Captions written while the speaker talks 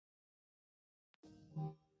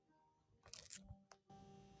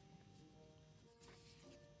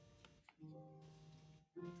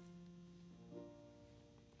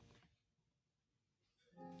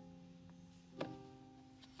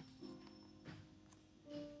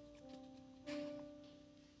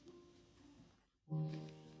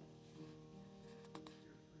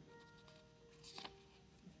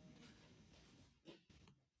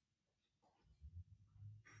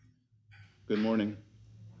Good morning.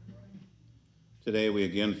 Today we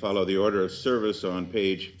again follow the order of service on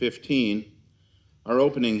page 15. Our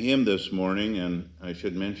opening hymn this morning, and I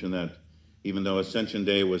should mention that even though Ascension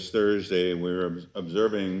Day was Thursday, we're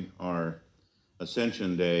observing our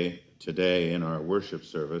Ascension Day today in our worship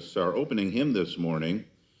service. Our opening hymn this morning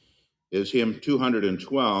is hymn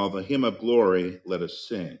 212, A Hymn of Glory, Let Us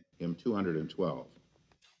Sing, hymn 212.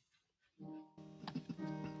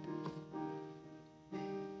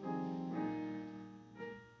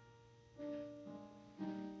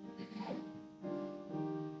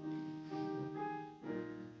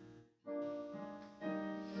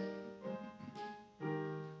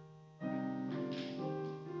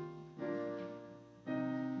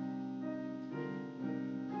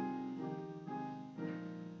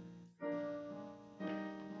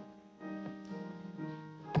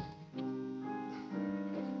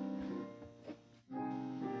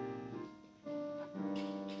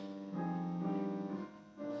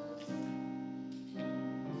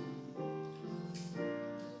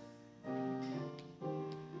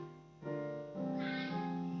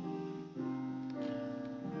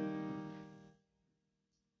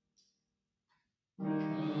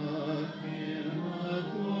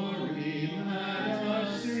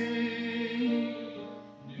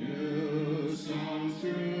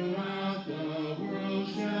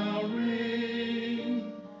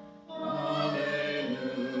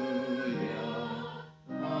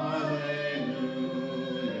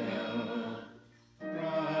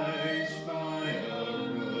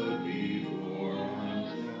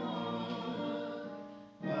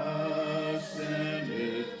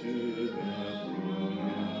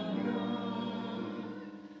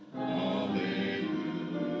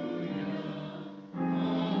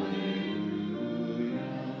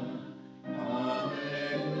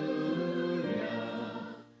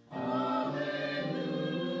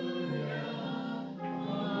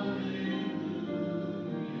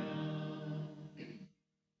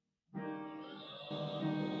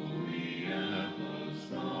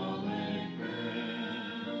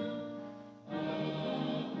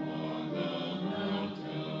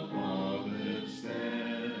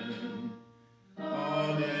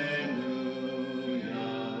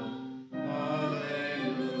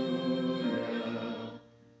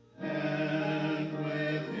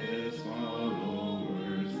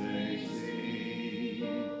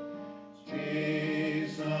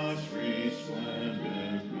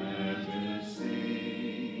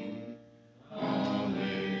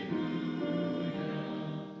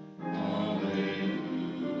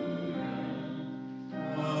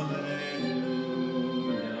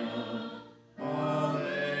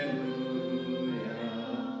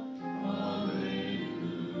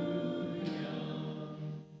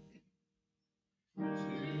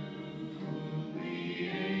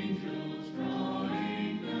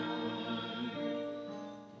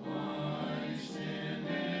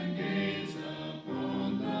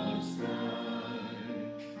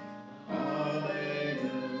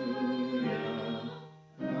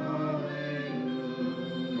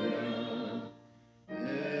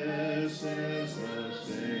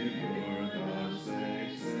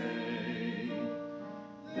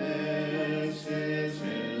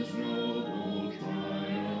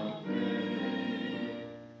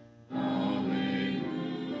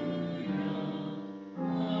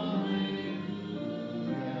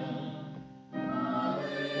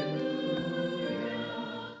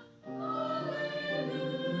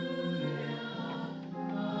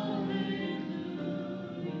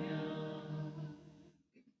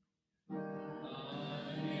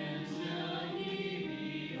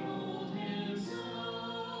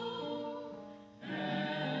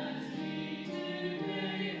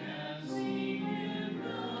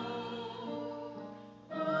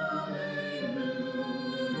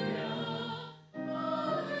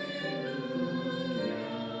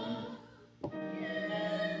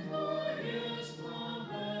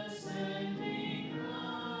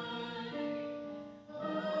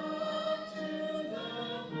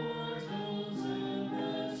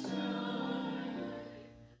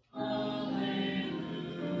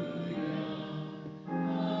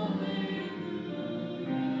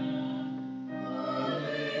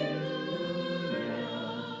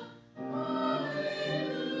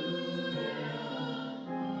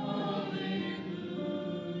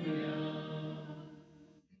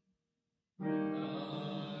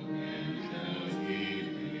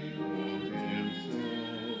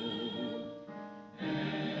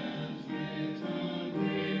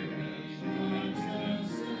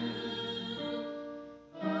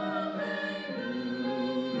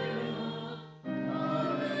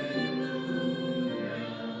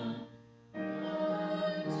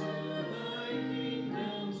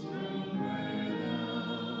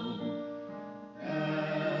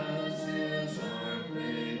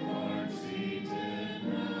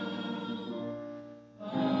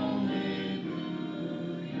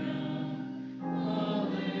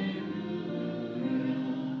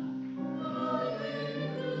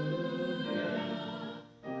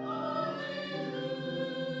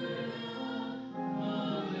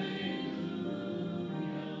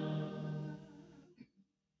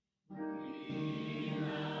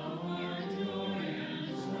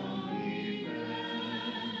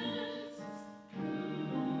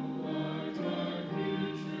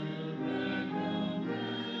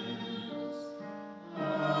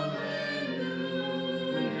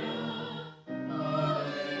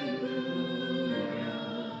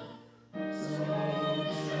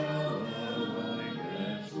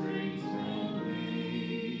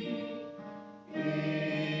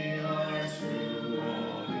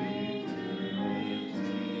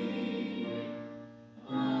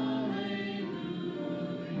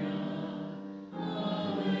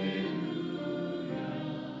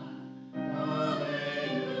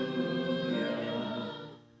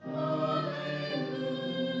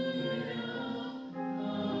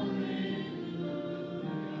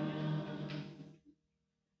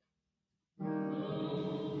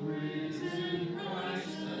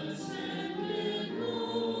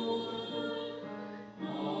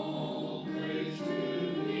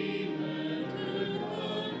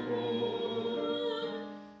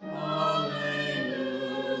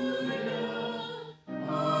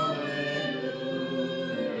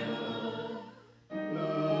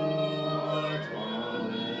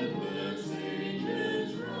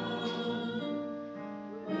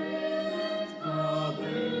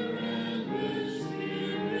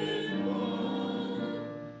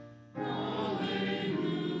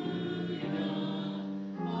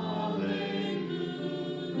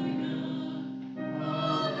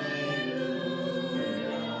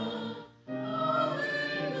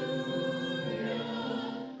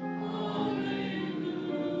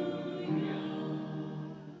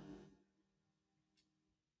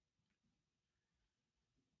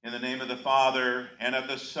 In the name of the Father, and of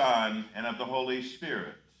the Son, and of the Holy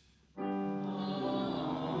Spirit. Amen.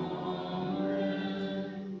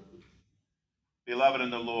 Beloved in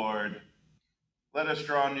the Lord, let us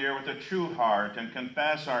draw near with a true heart and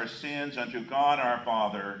confess our sins unto God our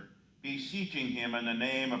Father, beseeching him in the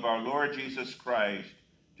name of our Lord Jesus Christ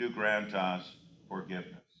to grant us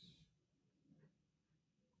forgiveness.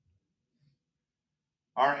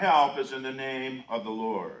 Our help is in the name of the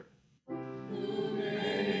Lord. Who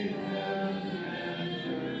made heaven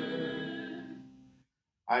and earth.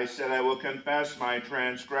 I said, I will confess my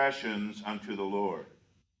transgressions unto the Lord.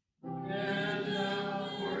 And thou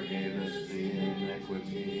forgavest the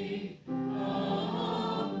iniquity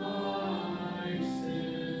of my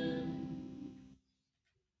sin.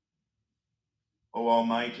 O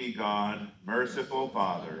Almighty God, merciful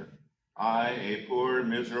Father, I, a poor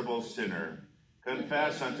miserable sinner,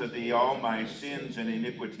 confess unto thee all my sins and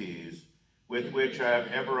iniquities, with which I have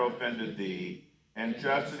ever offended thee, and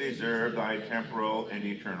justly deserve thy temporal and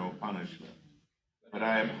eternal punishment. But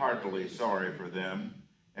I am heartily sorry for them,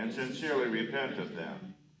 and sincerely repent of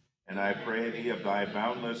them. And I pray thee of thy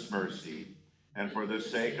boundless mercy, and for the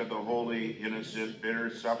sake of the holy, innocent, bitter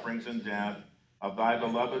sufferings and death of thy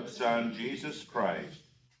beloved Son, Jesus Christ,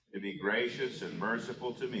 to be gracious and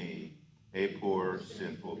merciful to me, a poor,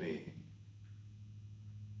 sinful being.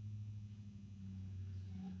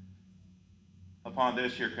 Upon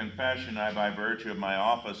this your confession, I, by virtue of my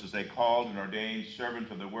office as a called and ordained servant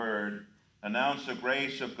of the word, announce the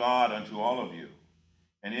grace of God unto all of you.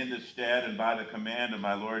 And in this stead and by the command of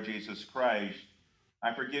my Lord Jesus Christ,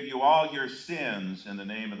 I forgive you all your sins in the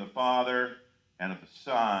name of the Father, and of the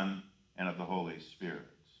Son, and of the Holy Spirit.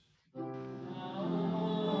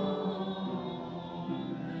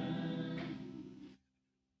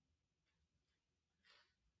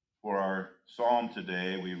 For our psalm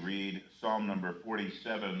today, we read Psalm number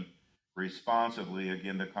 47 responsively.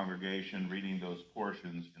 Again, the congregation reading those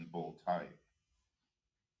portions in bold type.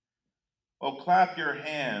 Oh, clap your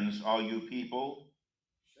hands, all you people.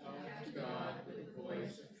 Shout to God with a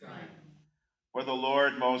voice of triumph. For the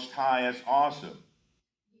Lord Most High is awesome.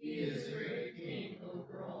 He is a great king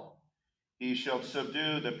over all. He shall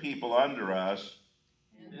subdue the people under us,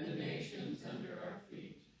 and the nations under our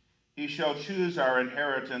feet. He shall choose our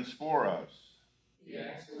inheritance for us. The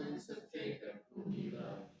excellence of Jacob, whom he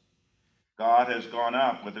loved. God has gone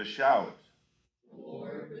up with a shout. The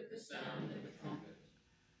Lord with the sound of a trumpet.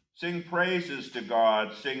 Sing praises to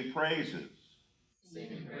God, sing praises.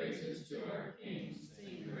 Sing praises to our King,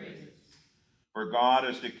 sing praises. For God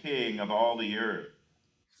is the King of all the earth.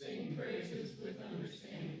 Sing praises with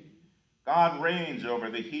understanding. God reigns over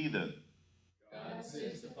the heathen. God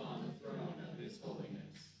sits upon the throne of his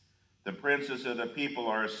holiness. The princes of the people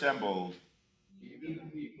are assembled. Even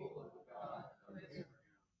the people of God of Abraham.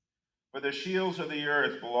 For the shields of the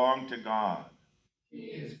earth belong to God. He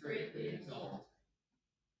is greatly exalted.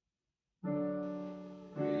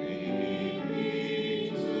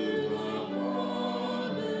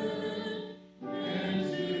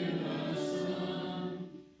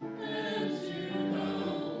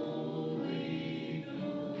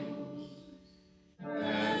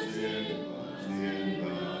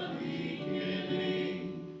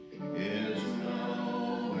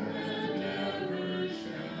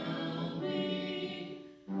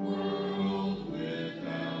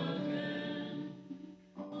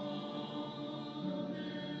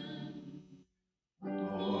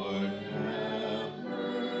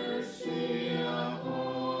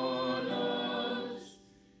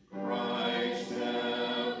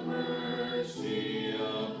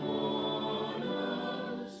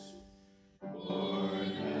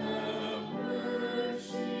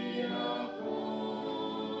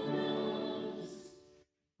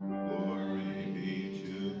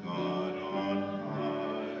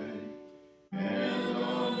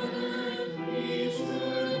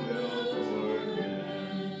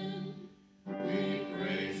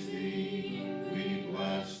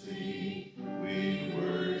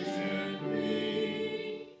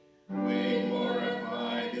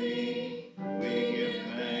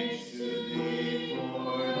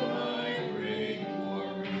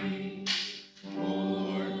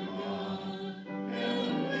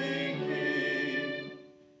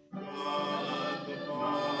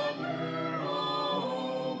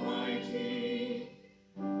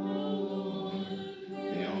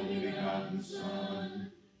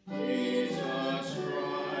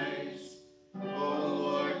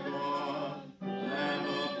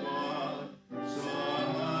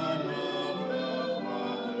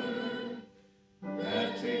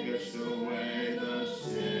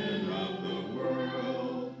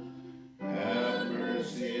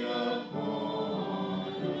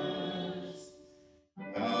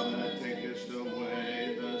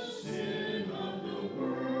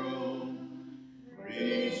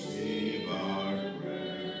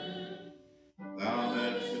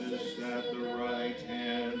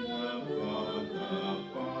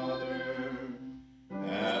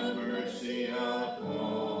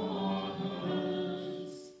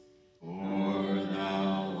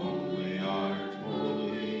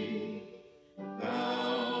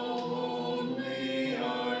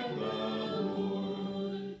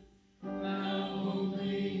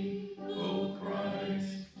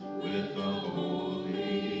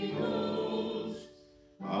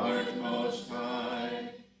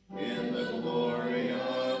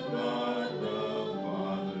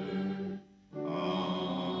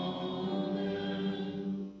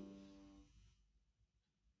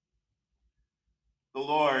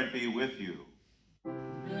 be with you.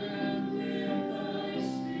 And with thy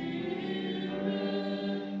spirit.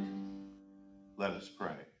 Let us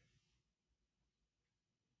pray.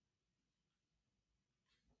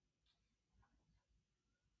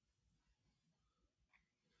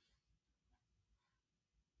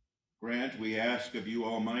 Grant, we ask of you,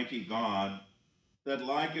 Almighty God, that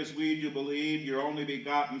like as we do believe your only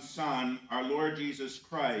begotten Son, our Lord Jesus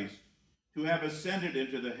Christ, to have ascended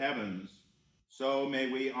into the heavens, so may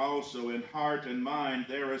we also in heart and mind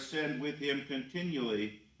there ascend with him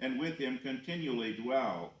continually, and with him continually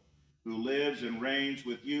dwell, who lives and reigns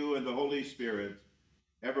with you and the Holy Spirit,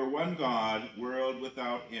 ever one God, world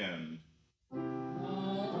without end. Amen.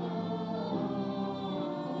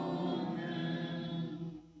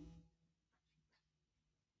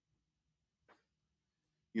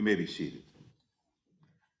 You may be seated.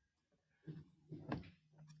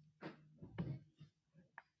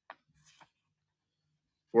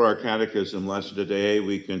 For our catechism lesson today,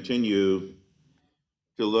 we continue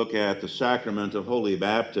to look at the sacrament of holy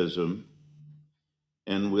baptism,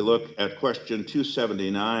 and we look at question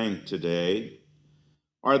 279 today.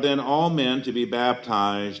 Are then all men to be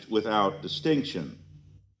baptized without distinction?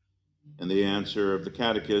 And the answer of the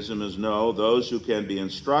catechism is no. Those who can be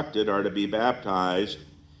instructed are to be baptized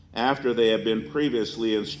after they have been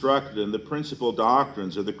previously instructed in the principal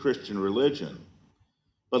doctrines of the Christian religion.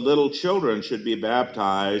 But little children should be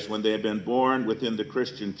baptized when they have been born within the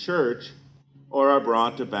Christian church or are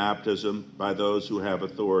brought to baptism by those who have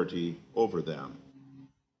authority over them.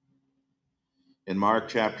 In Mark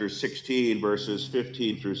chapter 16, verses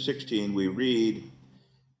 15 through 16, we read,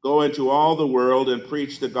 "Go into all the world and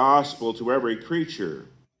preach the gospel to every creature.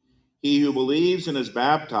 He who believes and is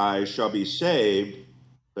baptized shall be saved,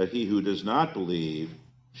 but he who does not believe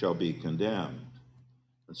shall be condemned."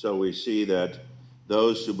 And so we see that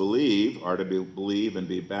those who believe are to believe and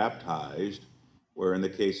be baptized, where in the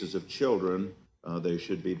cases of children, they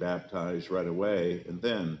should be baptized right away and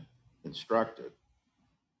then instructed.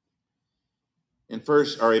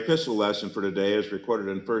 Our epistle lesson for today is recorded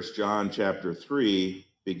in 1 John chapter 3,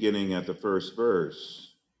 beginning at the first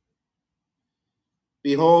verse.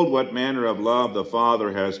 "Behold, what manner of love the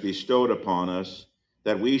Father has bestowed upon us,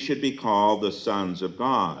 that we should be called the sons of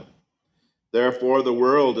God. Therefore the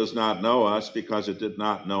world does not know us, because it did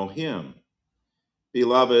not know him.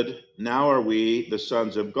 Beloved, now are we the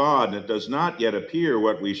sons of God, and it does not yet appear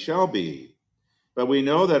what we shall be. But we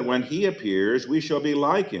know that when he appears, we shall be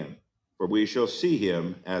like him, for we shall see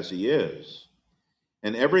him as he is.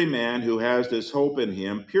 And every man who has this hope in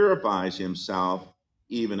him purifies himself,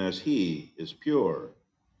 even as he is pure.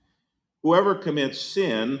 Whoever commits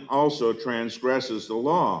sin also transgresses the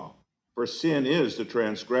law, for sin is the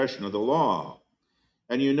transgression of the law.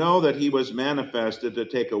 And you know that he was manifested to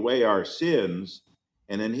take away our sins,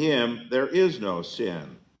 and in him there is no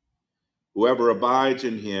sin. Whoever abides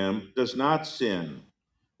in him does not sin.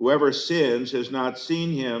 Whoever sins has not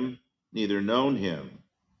seen him, neither known him.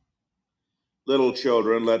 Little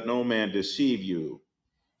children, let no man deceive you.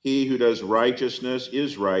 He who does righteousness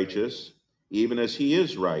is righteous, even as he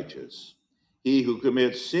is righteous. He who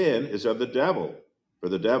commits sin is of the devil, for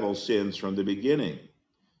the devil sins from the beginning.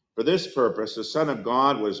 For this purpose the Son of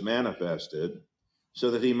God was manifested,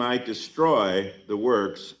 so that he might destroy the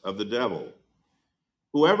works of the devil.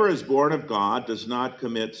 Whoever is born of God does not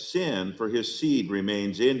commit sin, for his seed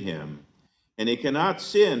remains in him, and he cannot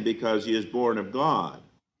sin because he is born of God.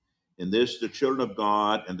 In this the children of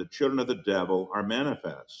God and the children of the devil are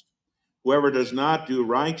manifest. Whoever does not do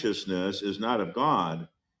righteousness is not of God,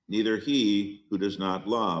 neither he who does not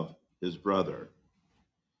love his brother."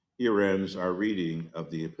 Here ends our reading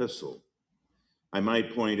of the epistle. I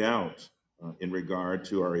might point out, in regard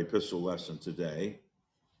to our epistle lesson today,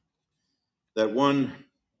 that one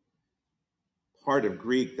part of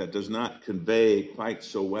Greek that does not convey quite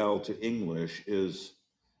so well to English is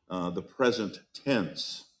the present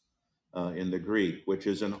tense in the Greek, which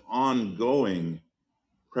is an ongoing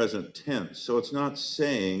present tense. So it's not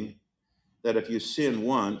saying that if you sin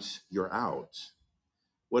once, you're out.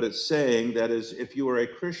 What it's saying, that is, if you are a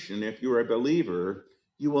Christian, if you are a believer,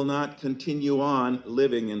 you will not continue on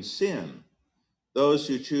living in sin. Those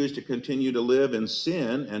who choose to continue to live in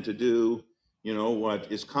sin and to do, what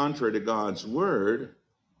is contrary to God's word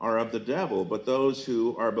are of the devil. But those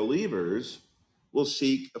who are believers will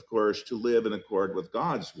seek, of course, to live in accord with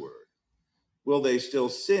God's word. Will they still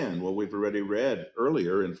sin? Well, we've already read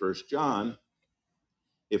earlier in 1 John,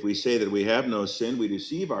 if we say that we have no sin, we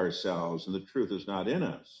deceive ourselves and the truth is not in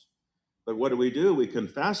us. But what do? We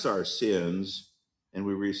confess our sins and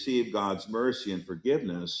we receive God's mercy and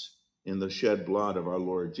forgiveness in the shed blood of our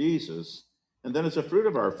Lord Jesus. And then as a fruit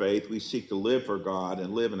of our faith, we seek to live for God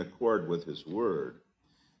and live in accord with his word.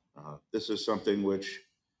 This is something which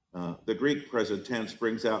the Greek present tense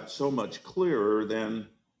brings out so much clearer than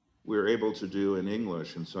we're able to do in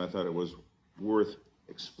English. And so I thought it was worth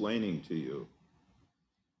explaining to you.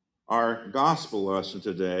 Our gospel lesson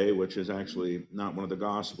today, which is actually not one of the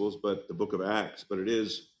gospels, but the book of Acts, but it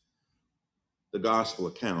is the gospel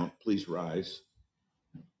account. Please rise.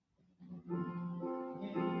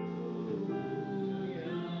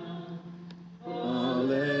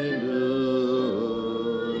 Alleluia.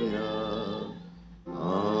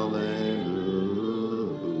 Alleluia.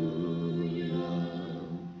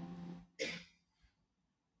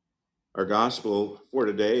 Our gospel for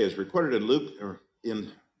today is recorded in Luke, or in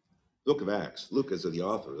book of Acts. Luke is the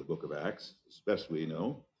author of the book of Acts, as best we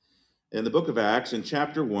know. In the book of Acts, in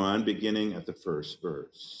chapter 1, beginning at the first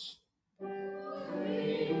verse.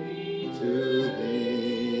 Glory to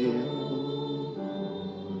thee, O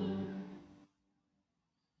Lord.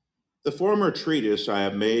 The former treatise I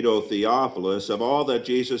have made, O Theophilus, of all that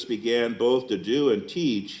Jesus began both to do and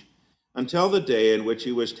teach, until the day in which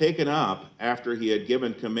he was taken up, after he had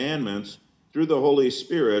given commandments through the Holy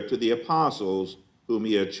Spirit to the apostles whom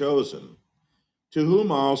he had chosen, to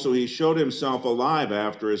whom also he showed himself alive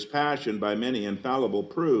after his passion by many infallible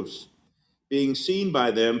proofs, being seen by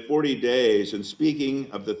them 40 days, and speaking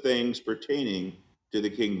of the things pertaining to the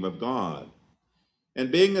kingdom of God.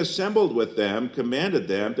 And being assembled with them, commanded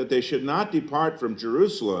them that they should not depart from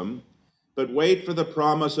Jerusalem, but wait for the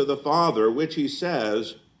promise of the Father, which he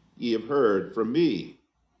says, ye have heard from me.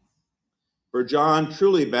 For John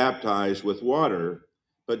truly baptized with water,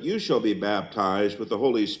 but you shall be baptized with the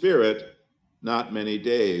Holy Spirit not many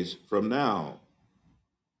days from now.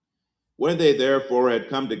 When they therefore had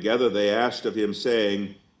come together, they asked of him,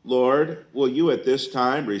 saying, Lord, will you at this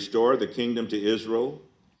time restore the kingdom to Israel?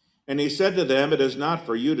 And he said to them, it is not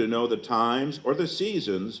for you to know the times or the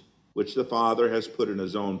seasons which the Father has put in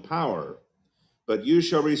his own power, but you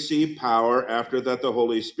shall receive power after that the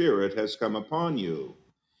Holy Spirit has come upon you.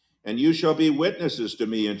 And you shall be witnesses to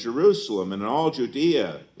me in Jerusalem and in all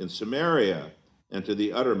Judea, in Samaria, and to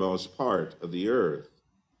the uttermost part of the earth.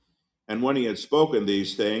 And when he had spoken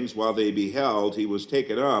these things, while they beheld, he was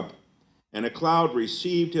taken up, and a cloud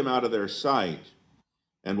received him out of their sight.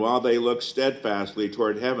 And while they looked steadfastly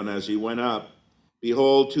toward heaven as he went up,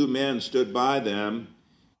 behold, 2 men stood by them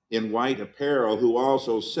in white apparel, who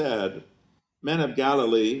also said, Men of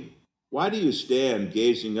Galilee, why do you stand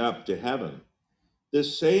gazing up to heaven?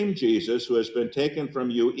 This same Jesus who has been taken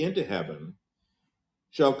from you into heaven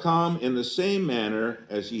shall come in the same manner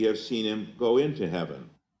as ye have seen him go into heaven.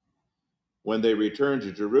 When they returned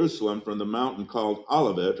to Jerusalem from the mountain called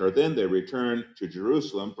Olivet, or then they returned to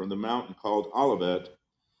Jerusalem from the mountain called Olivet,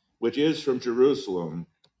 which is from Jerusalem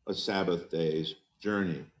a Sabbath day's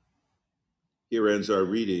journey. Here ends our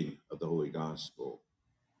reading of the Holy Gospel.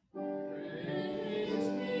 Praise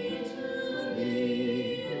be to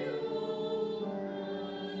thee, O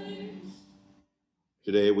Christ.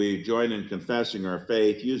 Today we join in confessing our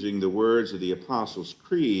faith using the words of the Apostles'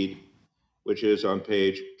 Creed, which is on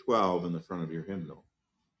page 12 in the front of your hymnal.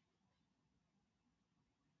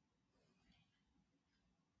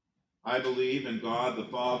 I believe in God the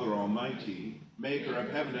Father Almighty, maker of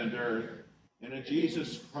heaven and earth, and in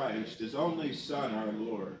Jesus Christ, his only Son, our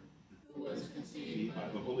Lord, who was conceived by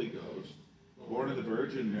the Holy Ghost, born of the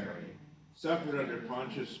Virgin Mary, suffered under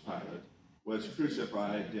Pontius Pilate, was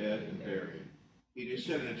crucified, dead, and buried. He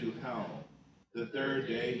descended into hell. The third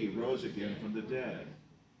day he rose again from the dead.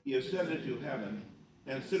 He ascended to heaven,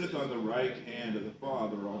 and sitteth on the right hand of the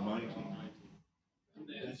Father Almighty.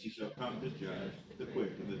 Thence he shall come to judge the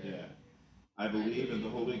quick and the dead. I believe in the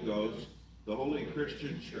Holy Ghost, the holy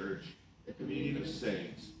Christian church, the communion of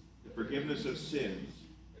saints, the forgiveness of sins,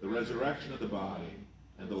 the resurrection of the body,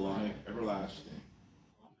 and the life everlasting.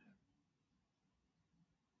 Amen.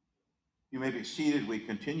 You may be seated. We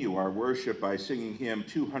continue our worship by singing hymn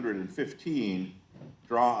 215,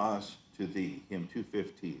 Draw Us to Thee, hymn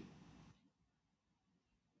 215.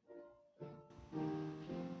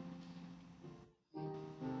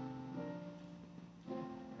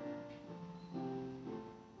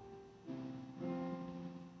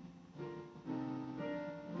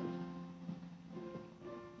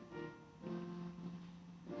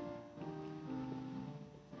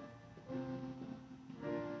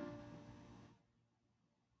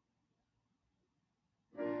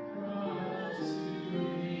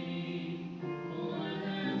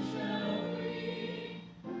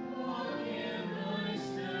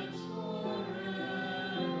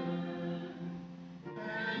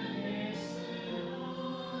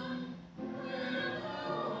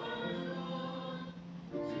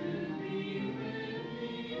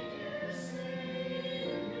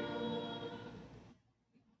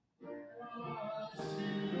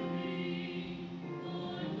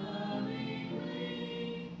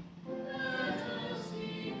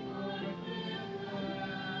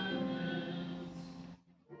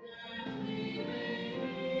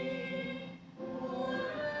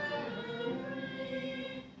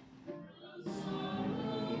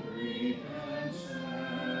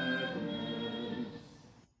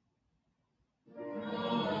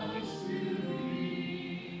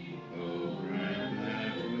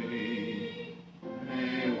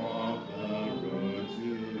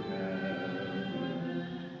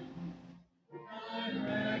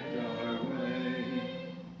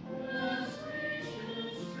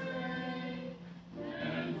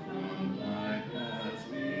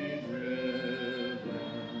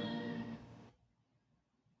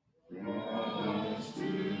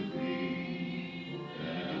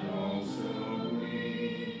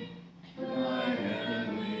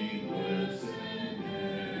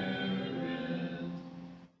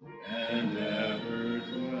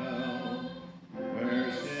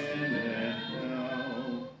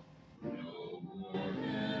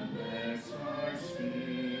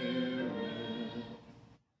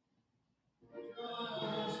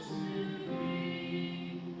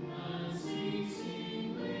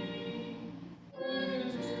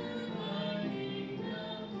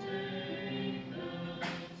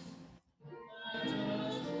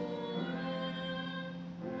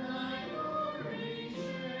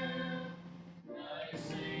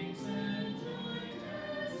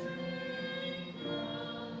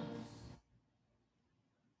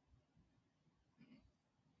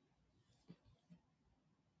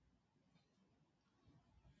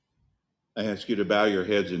 I ask you to bow your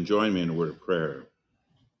heads and join me in a word of prayer.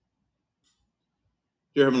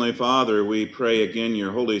 Dear Heavenly Father, we pray again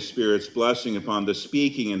your Holy Spirit's blessing upon the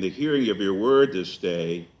speaking and the hearing of your word this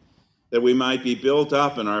day, that we might be built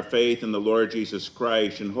up in our faith in the Lord Jesus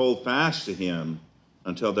Christ and hold fast to him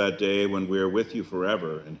until that day when we are with you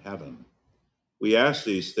forever in heaven. We ask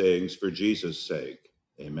these things for Jesus' sake.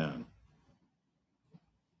 Amen.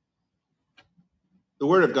 The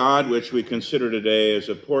Word of God, which we consider today, is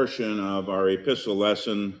a portion of our epistle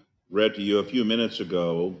lesson read to you a few minutes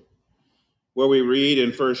ago, where we read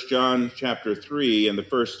in 1 John chapter 3 in the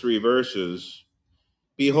first 3 verses,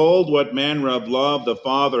 "Behold, what manner of love the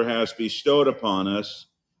Father has bestowed upon us,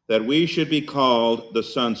 that we should be called the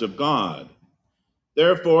sons of God.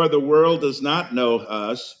 Therefore the world does not know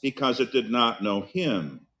us, because it did not know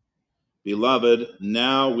him. Beloved,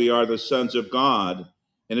 now we are the sons of God,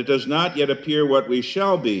 and it does not yet appear what we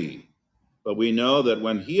shall be. But we know that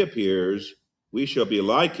when he appears, we shall be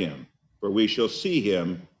like him, for we shall see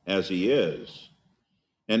him as he is.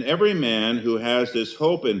 And every man who has this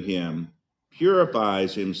hope in him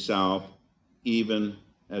purifies himself even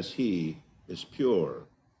as he is pure."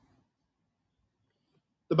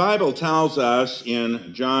 The Bible tells us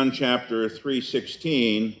in John chapter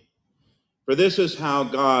 3:16, "For this is how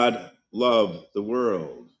God loved the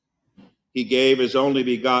world. He gave his only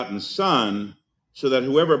begotten Son, so that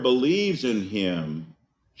whoever believes in him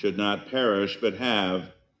should not perish, but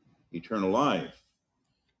have eternal life."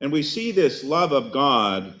 And we see this love of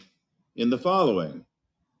God in the following.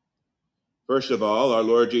 First of all, our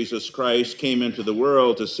Lord Jesus Christ came into the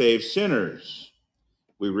world to save sinners.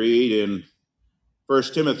 We read in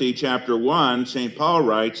 1 Timothy chapter 1, St. Paul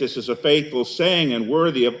writes, "This is a faithful saying and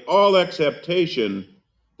worthy of all acceptation,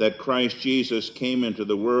 that Christ Jesus came into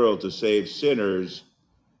the world to save sinners,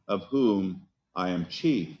 of whom I am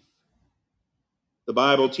chief." The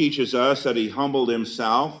Bible teaches us that he humbled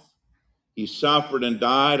himself, he suffered and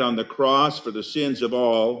died on the cross for the sins of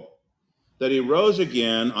all, that he rose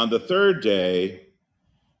again on the third day,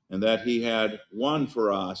 and that he had won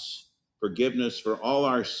for us forgiveness for all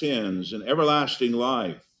our sins and everlasting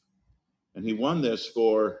life. And he won this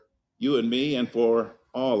for you and me and for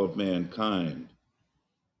all of mankind.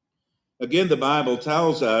 Again, the Bible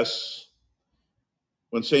tells us,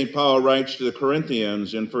 when St. Paul writes to the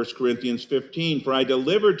Corinthians in 1 Corinthians 15, "For I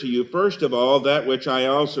delivered to you first of all that which I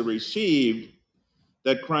also received,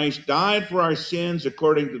 that Christ died for our sins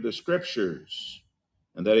according to the Scriptures,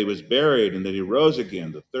 and that he was buried, and that he rose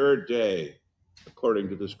again the third day according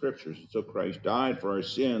to the Scriptures." And so Christ died for our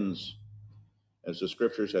sins, as the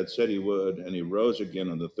Scriptures had said he would, and he rose again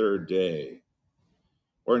on the third day.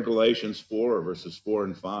 Or in Galatians 4, verses 4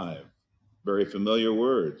 and 5, very familiar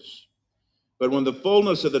words. "But when the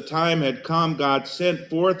fullness of the time had come, God sent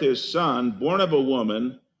forth his Son, born of a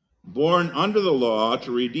woman, born under the law,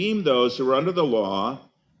 to redeem those who were under the law,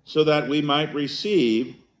 so that we might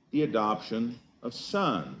receive the adoption of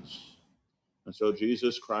sons." And so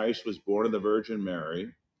Jesus Christ was born of the Virgin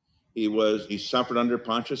Mary. He suffered under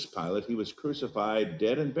Pontius Pilate. He was crucified,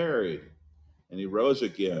 dead, and buried. And he rose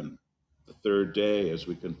again the third day, as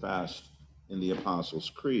we confessed in the Apostles'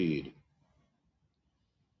 Creed.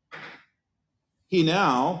 He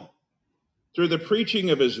now, through the preaching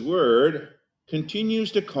of his word,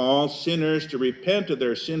 continues to call sinners to repent of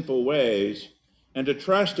their sinful ways and to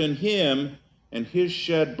trust in him and his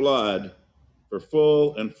shed blood for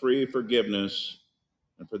full and free forgiveness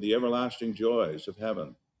and for the everlasting joys of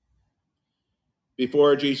heaven.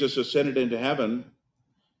 Before Jesus ascended into heaven,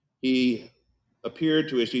 he appeared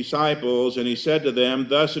to his disciples, and he said to them,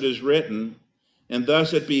 "Thus it is written, and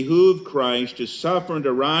thus it behooved Christ to suffer and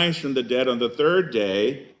to rise from the dead on the third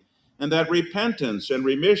day, and that repentance and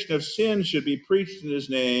remission of sins should be preached in his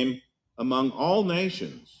name among all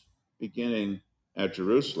nations, beginning at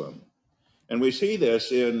Jerusalem." And we see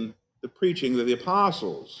this in the preaching of the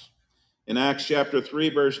apostles. In Acts chapter 3,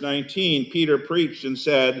 verse 19, Peter preached and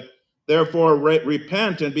said, "Therefore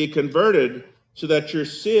repent and be converted, so that your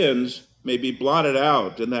sins may be blotted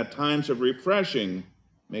out, and that times of refreshing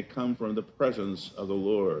may come from the presence of the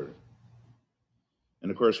Lord." And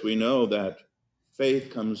of course, we know that faith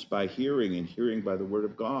comes by hearing, and hearing by the word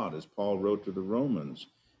of God, as Paul wrote to the Romans.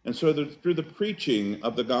 And so through the preaching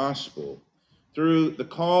of the gospel, through the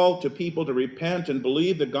call to people to repent and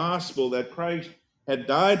believe the gospel that Christ had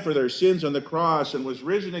died for their sins on the cross and was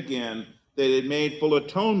risen again, that had made full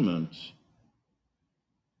atonement,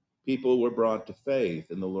 people were brought to faith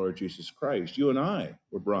in the Lord Jesus Christ. You and I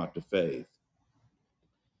were brought to faith.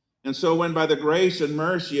 And so when by the grace and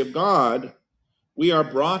mercy of God, we are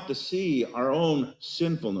brought to see our own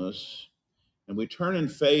sinfulness, and we turn in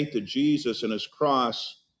faith to Jesus and his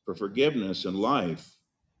cross, for forgiveness and life,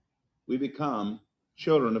 we become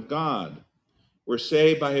children of God. We're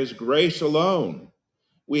saved by his grace alone.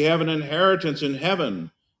 We have an inheritance in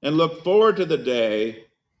heaven and look forward to the day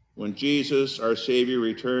when Jesus, our Savior,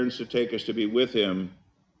 returns to take us to be with him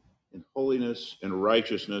in holiness and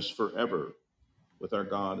righteousness forever with our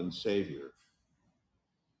God and Savior.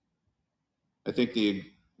 I think the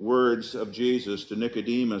words of Jesus to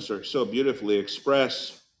Nicodemus are so beautifully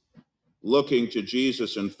expressed, looking to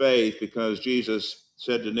Jesus in faith, because Jesus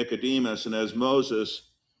said to Nicodemus, and as Moses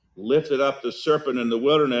lifted up the serpent in the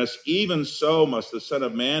wilderness, even so must the Son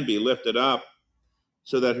of Man be lifted up,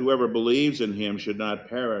 so that whoever believes in him should not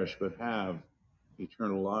perish, but have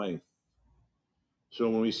eternal life. So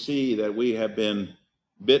when we see that we have been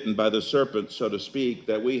bitten by the serpent, so to speak,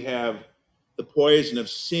 that we have the poison of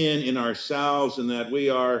sin in ourselves and that we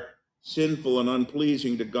are sinful and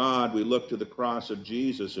unpleasing to God, we look to the cross of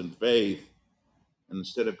Jesus in faith. And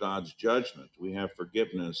instead of God's judgment, we have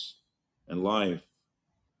forgiveness and life.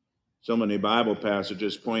 So many Bible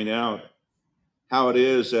passages point out how it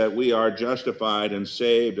is that we are justified and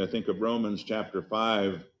saved. I think of Romans chapter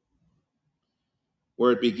 5,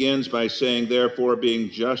 where it begins by saying, therefore, being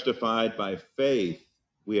justified by faith,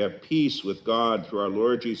 we have peace with God through our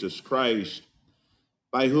Lord Jesus Christ,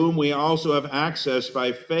 by whom we also have access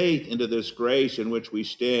by faith into this grace in which we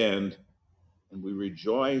stand, and we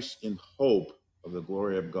rejoice in hope of the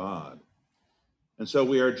glory of God. And so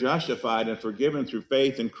we are justified and forgiven through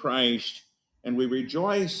faith in Christ, and we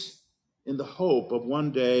rejoice in the hope of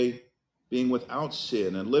one day being without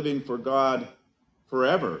sin and living for God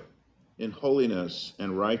forever in holiness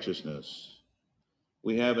and righteousness.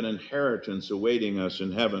 We have an inheritance awaiting us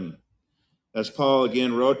in heaven. As Paul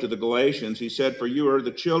again wrote to the Galatians, he said, for you are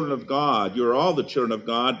the children of God. You are all the children of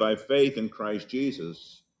God by faith in Christ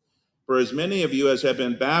Jesus. For as many of you as have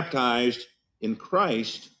been baptized in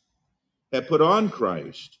Christ have put on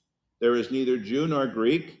Christ. There is neither Jew nor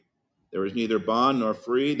Greek. There is neither bond nor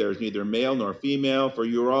free. There is neither male nor female, for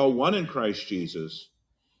you are all one in Christ Jesus.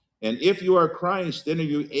 And if you are Christ, then are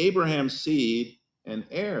you Abraham's seed and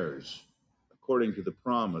heirs according to the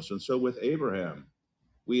promise. And so with Abraham,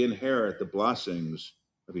 we inherit the blessings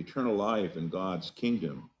of eternal life in God's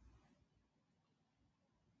kingdom.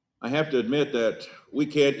 I have to admit that we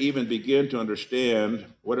can't even begin to understand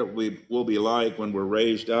what it will be like when we're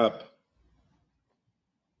raised up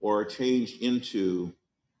or changed into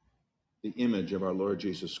the image of our Lord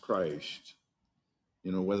Jesus Christ.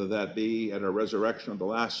 You know, whether that be at our resurrection on the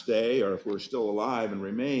last day, or if we're still alive and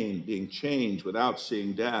remain being changed without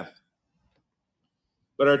seeing death.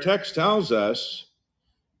 But our text tells us,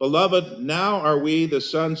 beloved, now are we the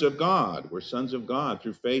sons of God. We're sons of God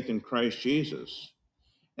through faith in Christ Jesus.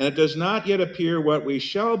 And it does not yet appear what we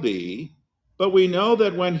shall be, but we know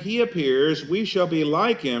that when he appears, we shall be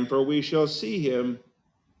like him, for we shall see him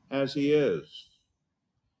as he is.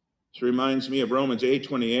 This reminds me of Romans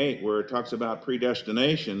 8:28, where it talks about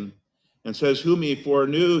predestination and says, whom he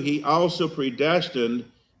foreknew, he also predestined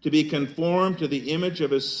to be conformed to the image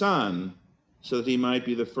of his Son, so that he might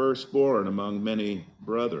be the firstborn among many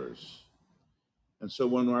brothers. And so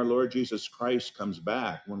when our Lord Jesus Christ comes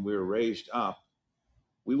back, when we're raised up,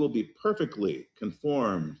 we will be perfectly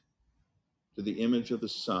conformed to the image of the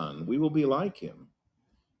Son. We will be like him.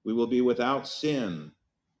 We will be without sin.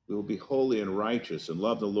 We will be holy and righteous and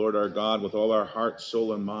love the Lord our God with all our heart,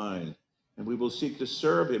 soul, and mind. And we will seek to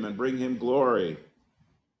serve him and bring him glory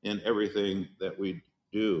in everything that we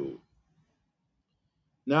do.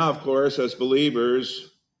 Now, of course, as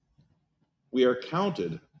believers, we are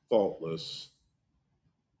counted faultless,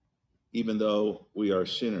 even though we are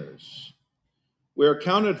sinners. We are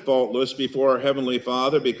counted faultless before our Heavenly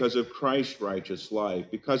Father because of Christ's righteous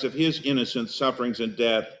life, because of his innocent sufferings and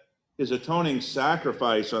death, his atoning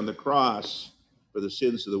sacrifice on the cross for the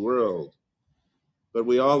sins of the world. But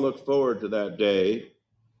we all look forward to that day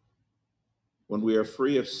when we are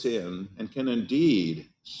free of sin and can indeed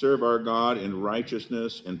serve our God in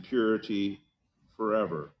righteousness and purity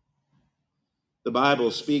forever. The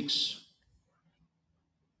Bible speaks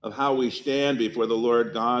of how we stand before the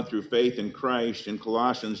Lord God through faith in Christ in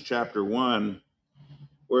Colossians chapter 1,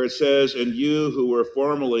 where it says, and you who were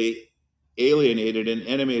formerly alienated and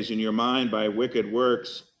enemies in your mind by wicked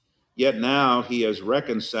works, yet now he has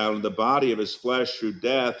reconciled in the body of his flesh through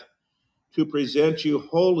death to present you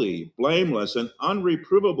holy, blameless, and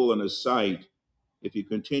unreprovable in his sight, if you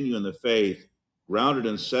continue in the faith, grounded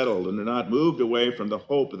and settled, and are not moved away from the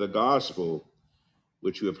hope of the gospel,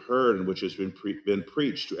 which you have heard and which has been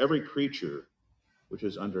preached to every creature which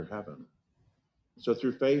is under heaven. So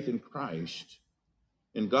through faith in Christ,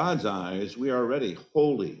 in God's eyes, we are already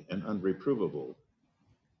holy and unreprovable.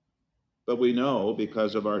 But we know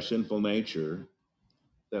because of our sinful nature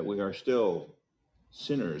that we are still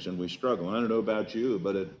sinners and we struggle. I don't know about you,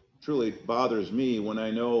 but it truly bothers me when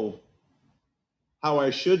I know how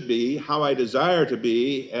I should be, how I desire to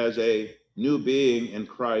be as a new being in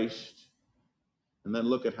Christ, and then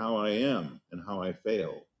look at how I am and how I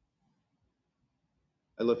fail.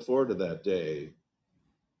 I look forward to that day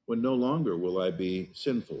when no longer will I be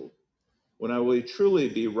sinful, when I will truly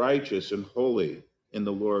be righteous and holy in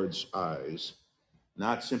the Lord's eyes,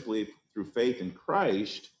 not simply through faith in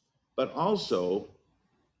Christ, but also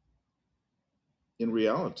in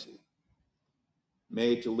reality,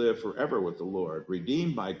 made to live forever with the Lord,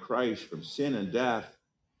 redeemed by Christ from sin and death,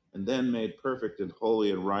 and then made perfect and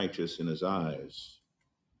holy and righteous in his eyes.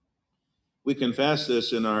 We confess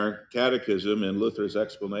this in our catechism in Luther's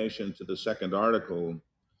explanation to the second article,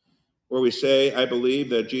 where we say, I believe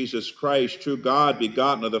that Jesus Christ, true God,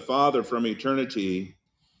 begotten of the Father from eternity,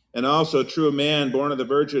 and also true man, born of the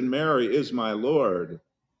Virgin Mary, is my Lord,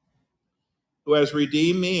 who has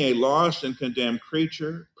redeemed me, a lost and condemned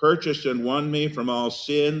creature, purchased and won me from all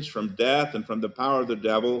sins, from death, and from the power of the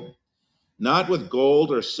devil, not with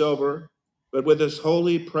gold or silver, but with his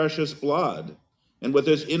holy, precious blood, and with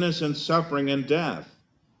his innocent suffering and death,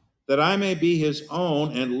 that I may be his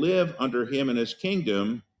own and live under him in his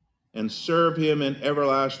kingdom, and serve him in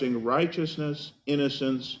everlasting righteousness,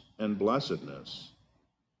 innocence, and blessedness,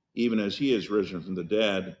 even as he is risen from the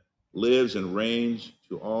dead, lives and reigns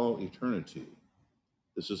to all eternity.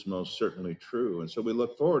 This is most certainly true. And so we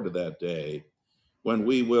look forward to that day when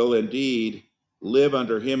we will indeed live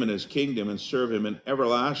under him in his kingdom and serve him in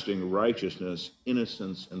everlasting righteousness,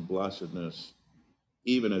 innocence, and blessedness,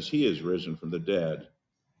 even as he is risen from the dead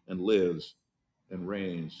and lives and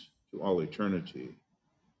reigns to all eternity.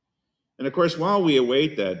 And of course, while we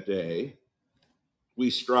await that day, we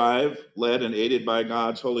strive, led and aided by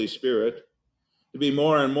God's Holy Spirit, to be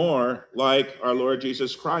more and more like our Lord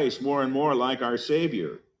Jesus Christ, more and more like our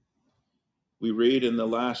Savior. We read in the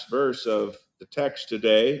last verse of the text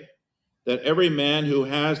today that every man who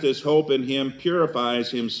has this hope in him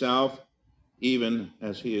purifies himself even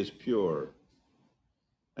as he is pure.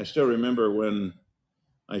 I still remember when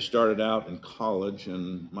I started out in college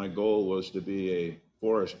and my goal was to be a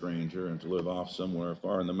forest ranger and to live off somewhere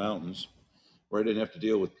far in the mountains where I didn't have to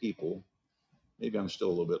deal with people. Maybe I'm still a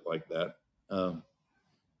little bit like that.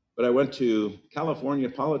 But I went to California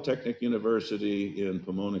Polytechnic University in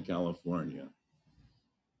Pomona, California.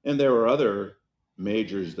 And there were other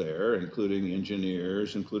majors there, including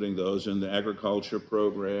engineers, including those in the agriculture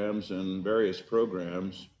programs and various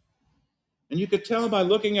programs. And you could tell by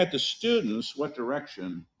looking at the students what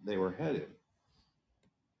direction they were headed.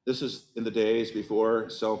 This is in the days before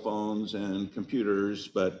cell phones and computers,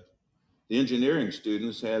 but the engineering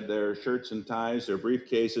students had their shirts and ties, their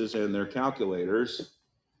briefcases, and their calculators,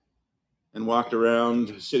 and walked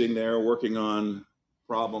around sitting there working on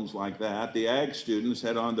problems like that. The ag students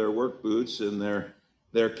had on their work boots and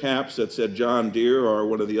their caps that said John Deere or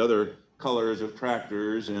one of the other colors of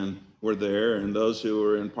tractors and were there. And those who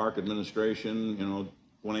were in park administration,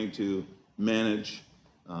 wanting to manage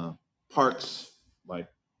parks like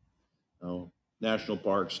national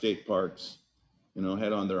parks, state parks,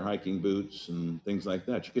 had on their hiking boots and things like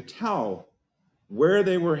that. You could tell where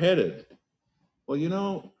they were headed. Well,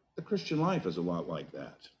 the Christian life is a lot like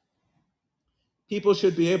that. People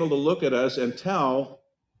should be able to look at us and tell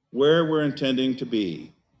where we're intending to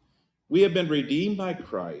be. We have been redeemed by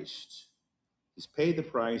Christ. He's paid the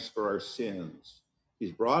price for our sins.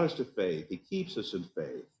 He's brought us to faith. He keeps us in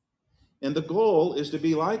faith. And the goal is to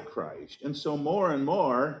be like Christ. And so more and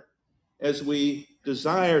more, as we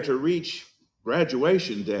desire to reach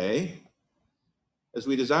graduation day, as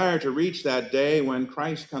we desire to reach that day when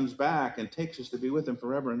Christ comes back and takes us to be with him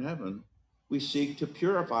forever in heaven, we seek to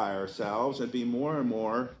purify ourselves and be more and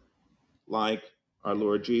more like our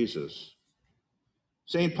Lord Jesus.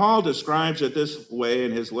 St. Paul describes it this way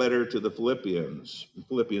in his letter to the Philippians, in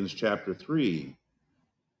Philippians chapter 3.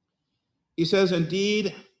 He says,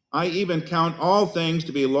 indeed, I even count all things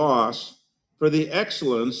to be loss for the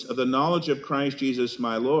excellence of the knowledge of Christ Jesus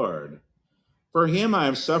my Lord. For him I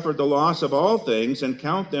have suffered the loss of all things and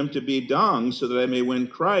count them to be dung, so that I may win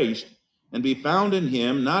Christ and be found in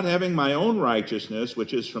him, not having my own righteousness,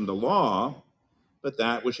 which is from the law, but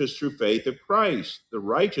that which is through faith of Christ, the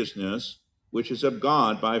righteousness which is of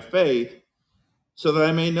God by faith, so that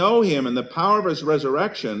I may know him and the power of his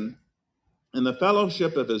resurrection and the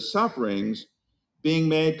fellowship of his sufferings, being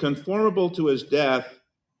made conformable to his death,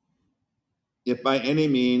 if by any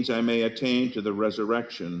means I may attain to the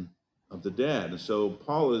resurrection of the dead. So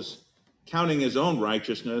Paul is counting his own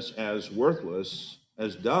righteousness as worthless,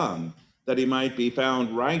 as dung, that he might be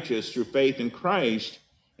found righteous through faith in Christ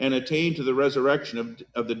and attain to the resurrection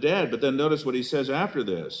of the dead. But then notice what he says after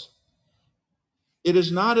this. It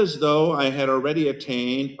is not as though I had already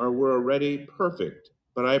attained or were already perfect,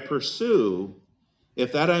 but I pursue,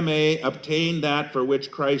 if that I may obtain that for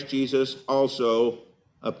which Christ Jesus also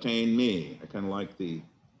obtained me. I kind of like the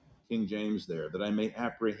King James there, that I may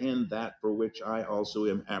apprehend that for which I also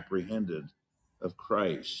am apprehended of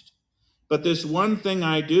Christ. But this one thing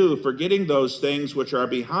I do, forgetting those things which are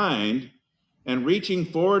behind and reaching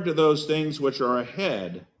forward to those things which are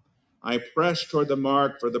ahead, I press toward the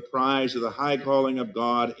mark for the prize of the high calling of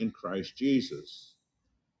God in Christ Jesus.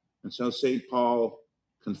 And so St. Paul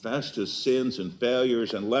confessed his sins and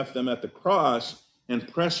failures and left them at the cross and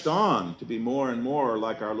pressed on to be more and more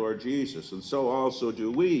like our Lord Jesus. And so also do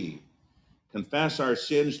we confess our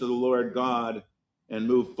sins to the Lord God and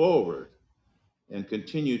move forward and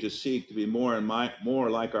continue to seek to be more and more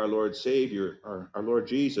like our Lord Savior, our Lord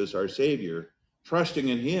Jesus, our Savior, trusting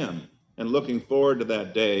in him and looking forward to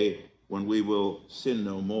that day when we will sin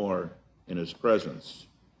no more in his presence.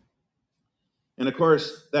 And of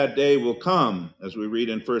course, that day will come, as we read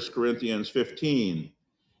in 1 Corinthians 15.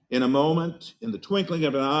 In a moment, in the twinkling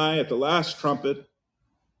of an eye, at the last trumpet,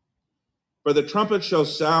 for the trumpet shall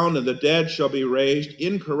sound, and the dead shall be raised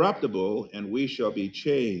incorruptible, and we shall be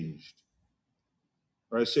changed.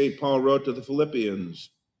 Or as St. Paul wrote to the Philippians,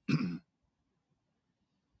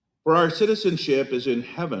 for our citizenship is in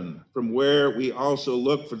heaven, from where we also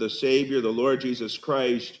look for the Savior, the Lord Jesus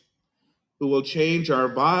Christ, who will change our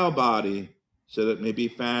vile body so that it may be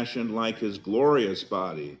fashioned like his glorious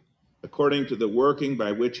body, according to the working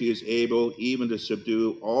by which he is able even to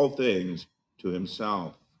subdue all things to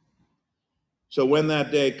himself. So when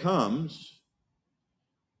that day comes,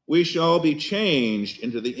 we shall be changed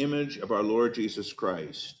into the image of our Lord Jesus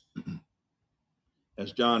Christ.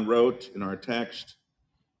 As John wrote in our text,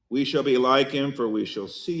 we shall be like him, for we shall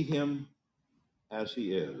see him as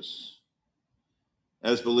he is.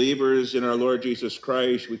 As believers in our Lord Jesus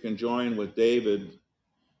Christ, we can join with David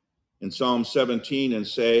in Psalm 17 and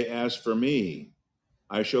say, as for me,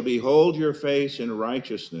 I shall behold your face in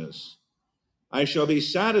righteousness. I shall be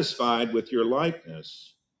satisfied with your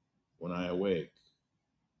likeness when I awake.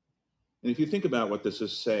 And if you think about what this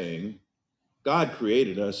is saying, God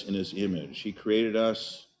created us in his image. He created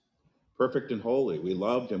us perfect and holy. We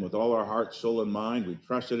loved him with all our heart, soul, and mind. We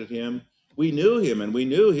trusted in him. We knew him, and we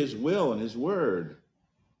knew his will and his word.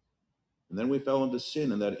 And then we fell into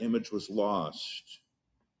sin, and that image was lost.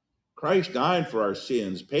 Christ died for our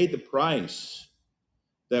sins, paid the price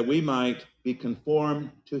that we might be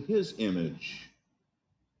conformed to his image.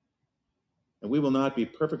 And we will not be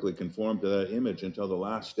perfectly conformed to that image until the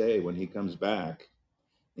last day when he comes back.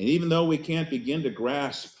 And even though we can't begin to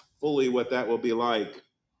grasp fully what that will be like,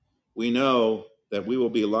 we know that we will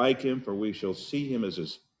be like him, for we shall see him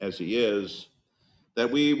as he is, that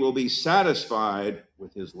we will be satisfied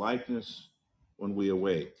with his likeness when we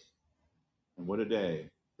awake. And what a day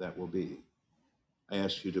that will be. I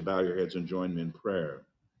ask you to bow your heads and join me in prayer.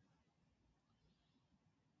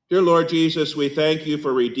 Dear Lord Jesus, we thank you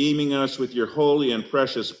for redeeming us with your holy and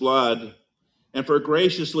precious blood, and for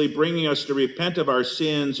graciously bringing us to repent of our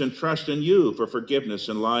sins and trust in you for forgiveness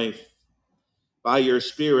and life. By your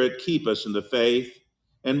Spirit, keep us in the faith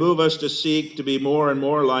and move us to seek to be more and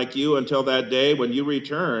more like you until that day when you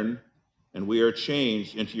return and we are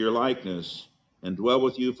changed into your likeness and dwell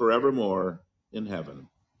with you forevermore in heaven.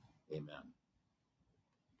 Amen.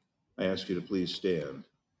 I ask you to please stand.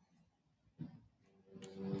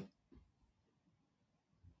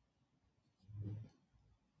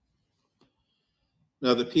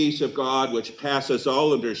 Now the peace of God, which passes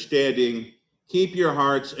all understanding, keep your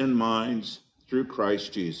hearts and minds through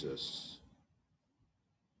Christ Jesus.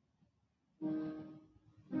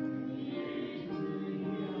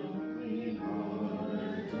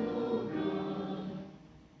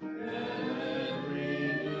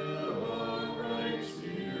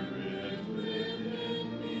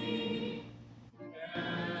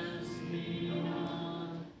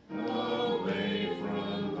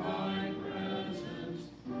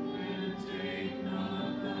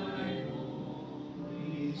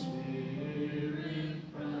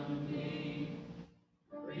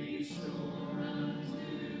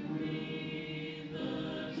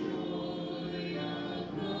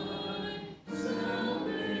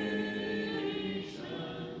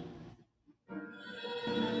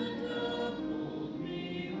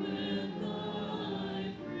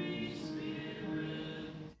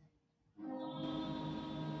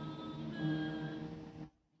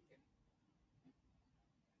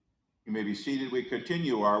 You may be seated. We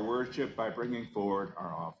continue our worship by bringing forward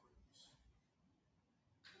our offerings.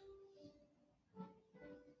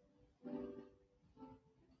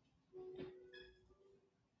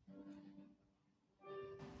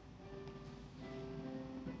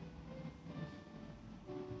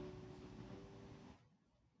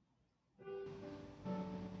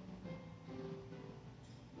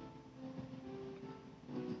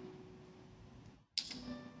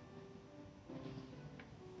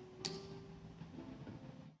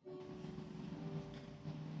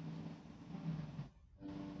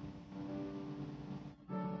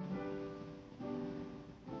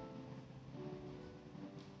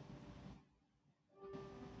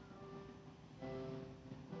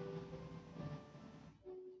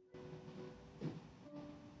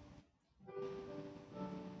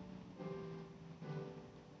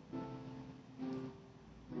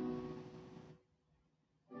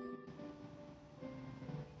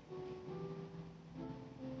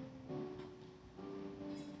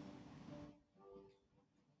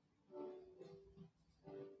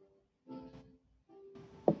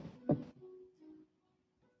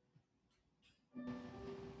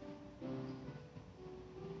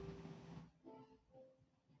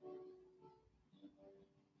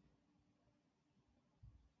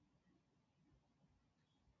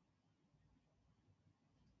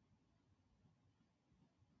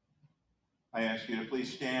 I ask you to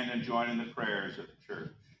please stand and join in the prayers of the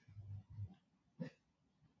church.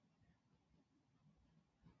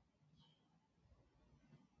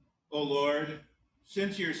 O Lord,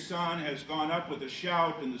 since your Son has gone up with a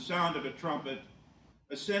shout and the sound of a trumpet,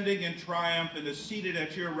 ascending in triumph and is seated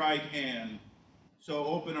at your right hand, so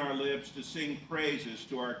open our lips to sing praises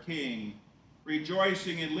to our King,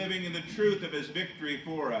 rejoicing and living in the truth of his victory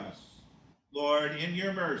for us. Lord, in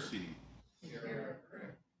your mercy.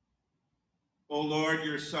 O Lord,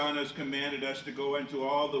 your Son has commanded us to go into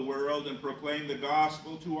all the world and proclaim the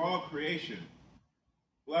gospel to all creation.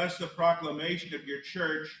 Bless the proclamation of your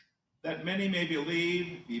church, that many may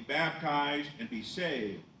believe, be baptized, and be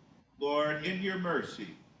saved. Lord, in your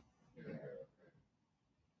mercy.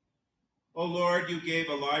 O Lord, you gave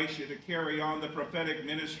Elisha to carry on the prophetic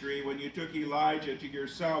ministry when you took Elijah to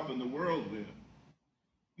yourself in the whirlwind.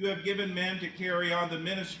 You have given men to carry on the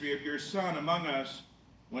ministry of your Son among us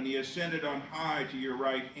when he ascended on high to your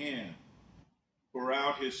right hand. Pour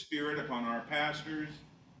out his Spirit upon our pastors,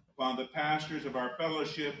 upon the pastors of our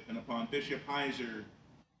fellowship, and upon Bishop Heiser,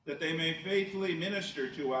 that they may faithfully minister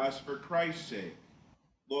to us for Christ's sake.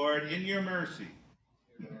 Lord, in your mercy.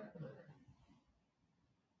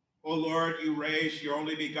 O Lord, you raised your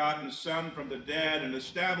only begotten Son from the dead and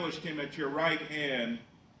established him at your right hand,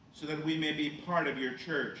 so that we may be part of your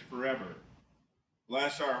church forever.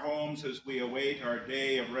 Bless our homes as we await our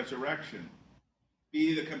day of resurrection.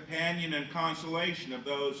 Be the companion and consolation of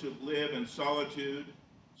those who live in solitude.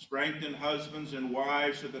 Strengthen husbands and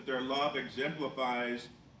wives so that their love exemplifies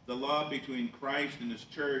the love between Christ and his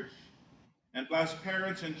church. And bless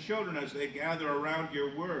parents and children as they gather around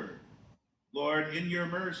your word. Lord, in your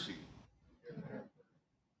mercy.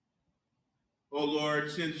 O Lord,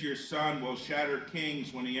 since your Son will shatter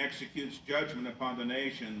kings when he executes judgment upon the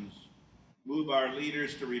nations, move our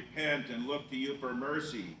leaders to repent and look to you for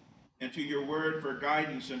mercy, and to your word for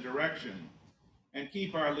guidance and direction, and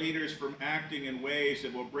keep our leaders from acting in ways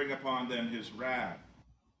that will bring upon them his wrath.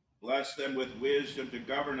 Bless them with wisdom to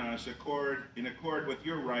govern us in accord with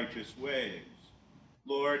your righteous ways.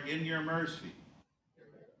 Lord, in your mercy.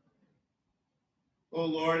 O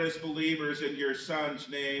Lord, as believers in your Son's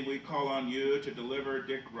name, we call on you to deliver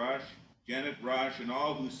Dick Rush, Janet Rush, and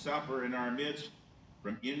all who suffer in our midst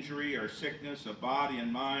from injury or sickness of body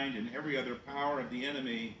and mind and every other power of the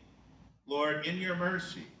enemy. Lord, in your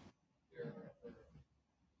mercy.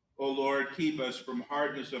 O Lord, keep us from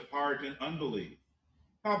hardness of heart and unbelief.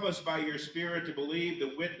 Help us by your Spirit to believe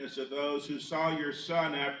the witness of those who saw your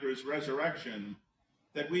Son after his resurrection,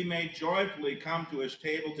 that we may joyfully come to his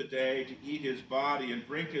table today to eat his body and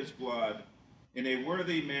drink his blood in a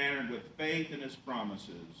worthy manner with faith in his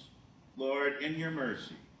promises. Lord, in your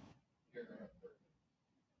mercy.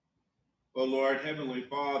 O Lord, Heavenly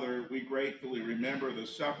Father, we gratefully remember the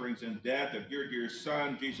sufferings and death of your dear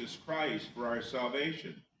Son, Jesus Christ, for our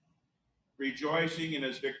salvation. Rejoicing in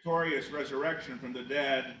his victorious resurrection from the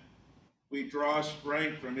dead, we draw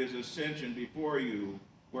strength from his ascension before you,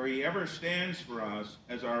 where he ever stands for us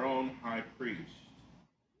as our own high priest.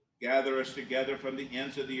 Gather us together from the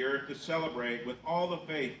ends of the earth to celebrate with all the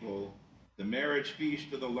faithful the marriage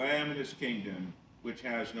feast of the Lamb and his kingdom, which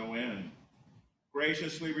has no end.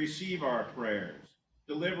 Graciously receive our prayers,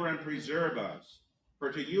 deliver and preserve us,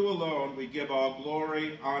 for to you alone we give all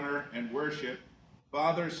glory, honor, and worship,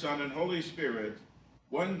 Father, Son, and Holy Spirit,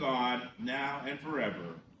 one God, now and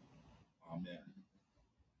forever. Amen.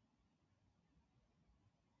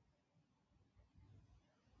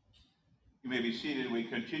 You may be seated. We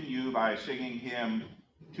continue by singing hymn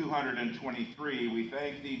 223, We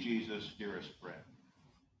Thank Thee, Jesus, Dearest Friend.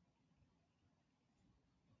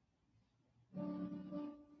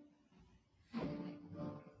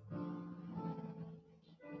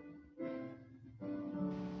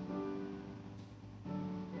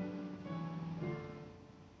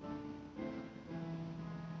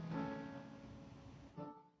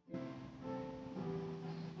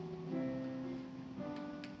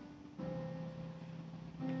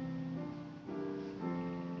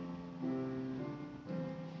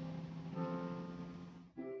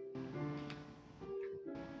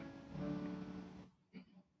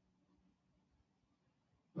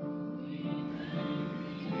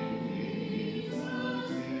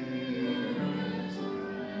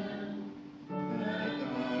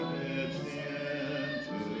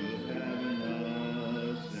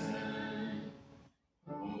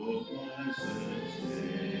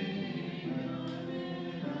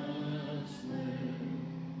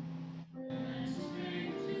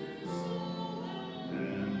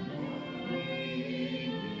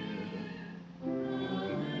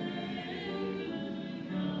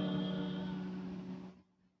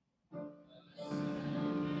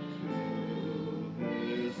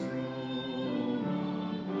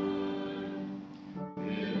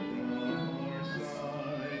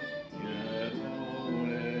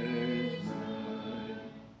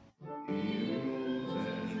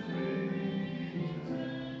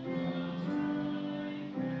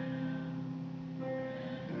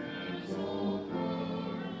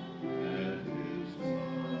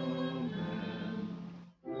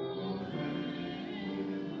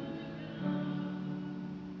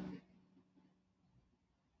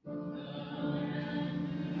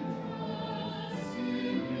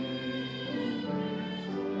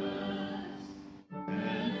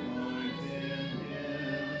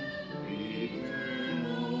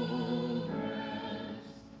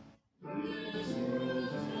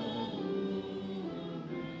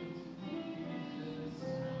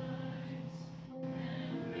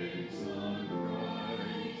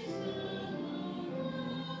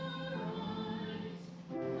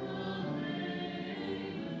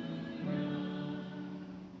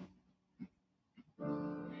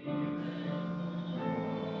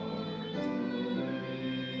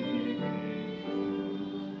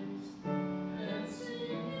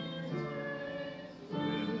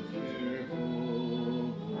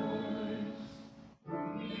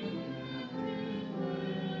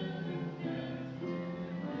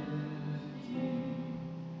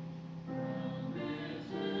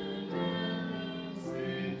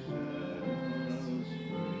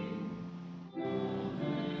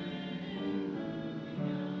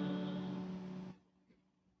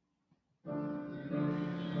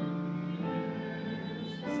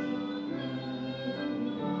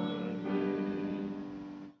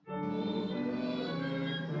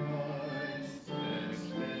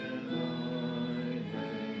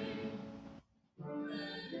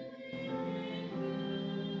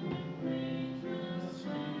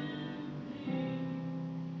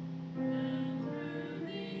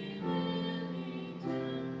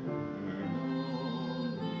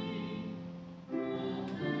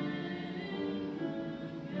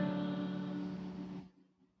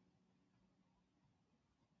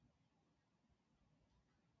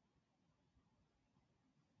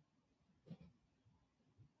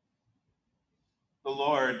 The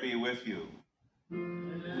Lord be with you.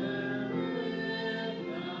 And with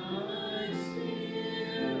thy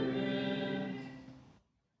spirit.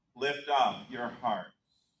 Lift up your hearts.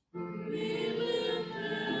 Be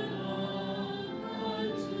lifted up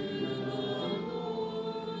unto the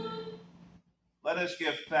Lord. Let us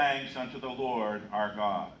give thanks unto the Lord our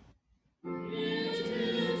God. It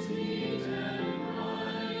is meet and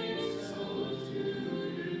right so to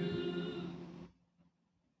do.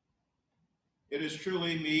 It is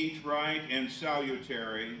truly meet, right, and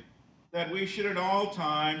salutary that we should at all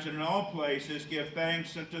times and in all places give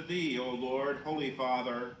thanks unto thee, O Lord, Holy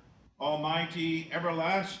Father, Almighty,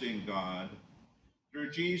 everlasting God,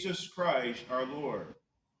 through Jesus Christ our Lord,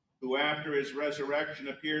 who after his resurrection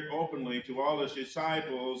appeared openly to all his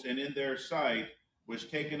disciples, and in their sight was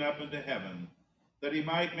taken up into heaven, that he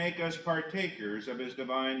might make us partakers of his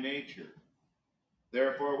divine nature.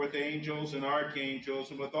 Therefore, with angels and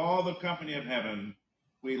archangels, and with all the company of heaven,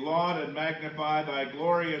 we laud and magnify thy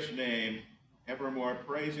glorious name, evermore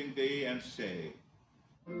praising thee, and say,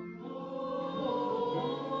 Holy,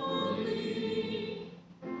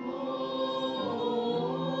 holy,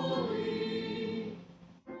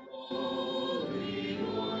 holy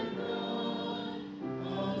Lord God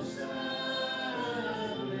of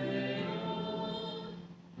Sabaoth.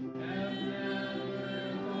 Heaven and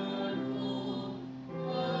earth are full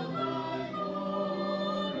of thy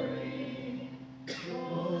glory.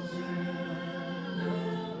 Hosanna,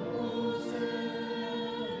 Hosanna,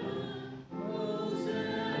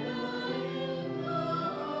 Hosanna in the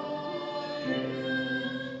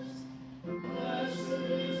highest. Blessed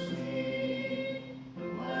is he,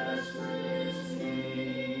 blessed is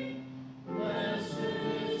he, blessed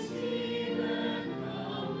is he that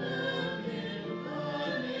cometh in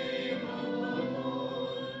the name of the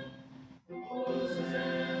Lord.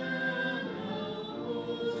 Hosanna,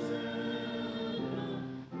 Hosanna,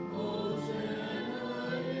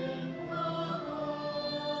 Hosanna in the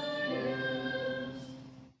highest.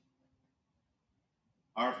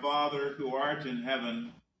 Our Father, who art in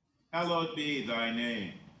heaven, hallowed be thy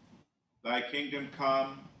name. Thy kingdom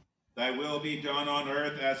come, thy will be done on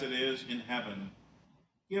earth as it is in heaven.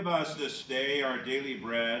 Give us this day our daily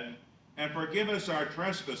bread, and forgive us our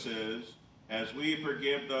trespasses, as we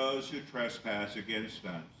forgive those who trespass against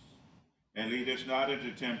us. And lead us not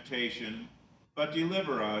into temptation, but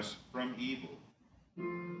deliver us from evil.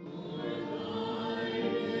 For thine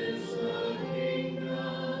is the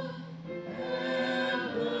kingdom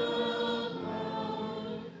and the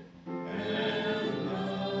power and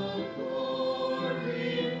the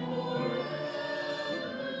glory forever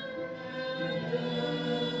and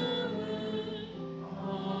ever.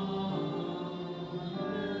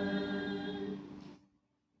 Amen.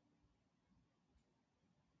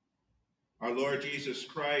 Our Lord Jesus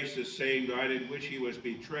Christ, the same night in which he was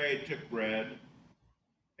betrayed, took bread,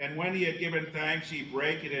 and when he had given thanks, he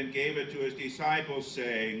brake it and gave it to his disciples,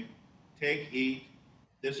 saying, Take, eat,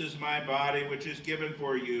 this is my body, which is given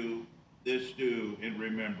for you. This do in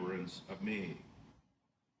remembrance of me.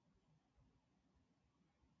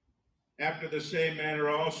 After the same manner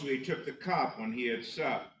also he took the cup when he had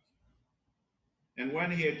supped. And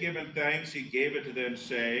when he had given thanks, he gave it to them,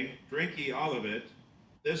 saying, Drink ye all of it.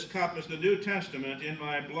 This cup is the New Testament in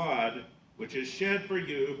my blood, which is shed for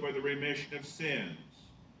you for the remission of sins.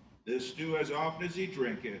 This do as often as ye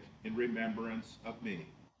drink it in remembrance of me.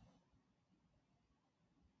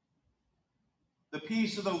 The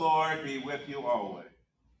peace of the Lord be with you always.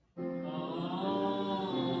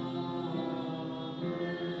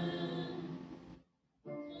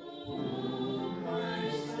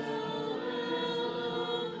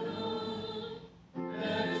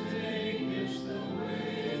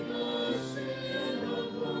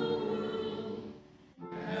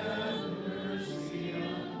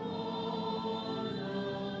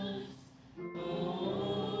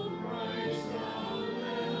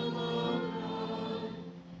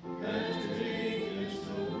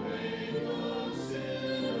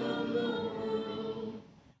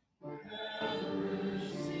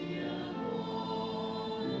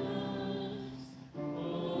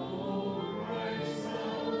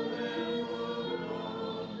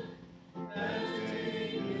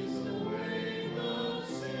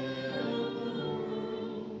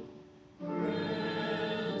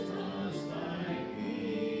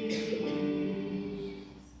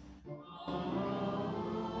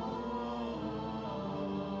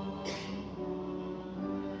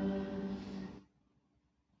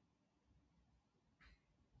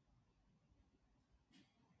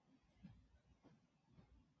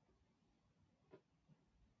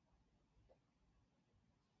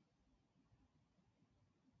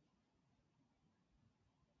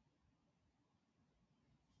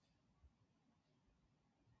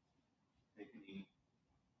 and eat.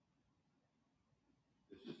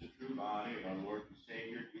 This is the true body of our Lord and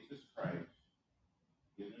Savior, Jesus Christ,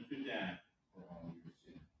 given to death for all your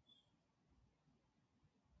sins.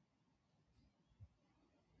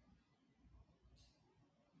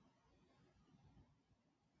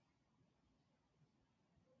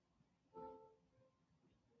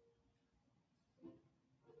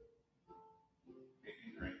 Take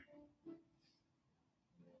and drink.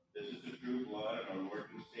 This is the true blood of our Lord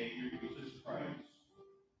and Savior, Jesus Christ,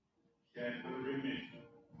 shed for the remission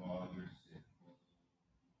of all your sins.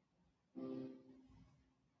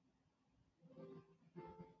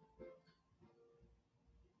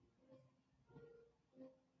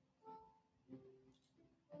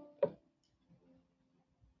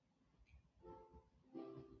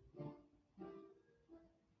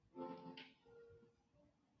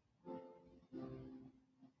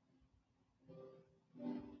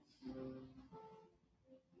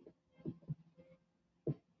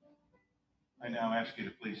 I now ask you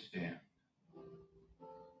to please stand.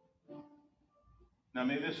 Now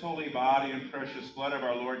may this holy body and precious blood of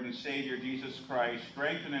our Lord and Savior Jesus Christ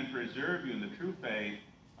strengthen and preserve you in the true faith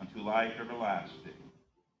unto life everlasting.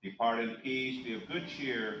 Depart in peace, be of good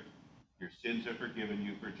cheer. Your sins are forgiven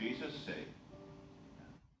you for Jesus' sake.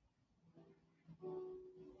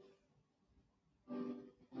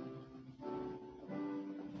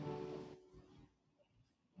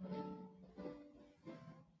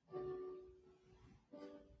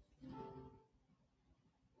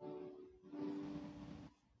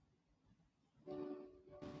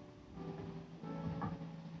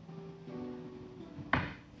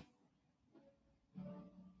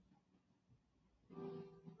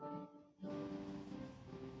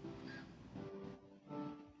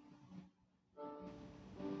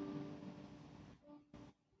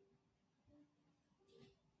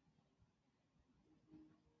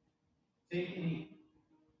 Take and eat.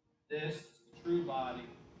 This is the true body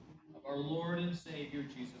of our Lord and Savior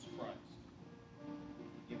Jesus Christ,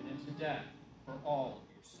 given into death for all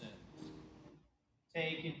of your sins.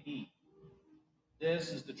 Take and eat.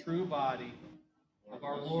 This is the true body of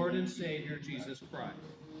our Lord and Savior Jesus Christ,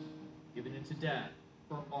 given into death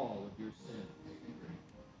for all of your sins.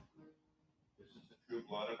 This is the true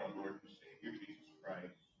blood of our Lord and Savior Jesus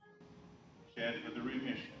Christ, shed for the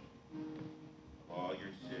remission of all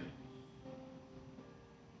your sins.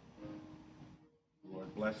 The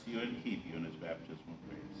Lord bless you and keep you in his baptismal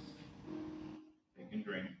grace. Take and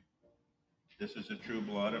drink. This is the true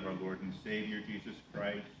blood of our Lord and Savior Jesus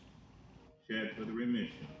Christ, shed for the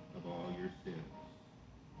remission of all your sins.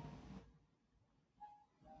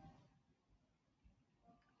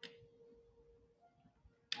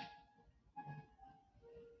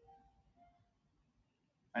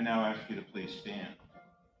 I now ask you to please stand.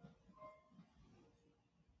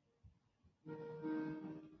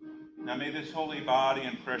 Now may this holy body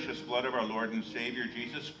and precious blood of our Lord and Savior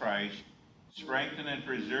Jesus Christ strengthen and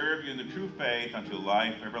preserve you in the true faith unto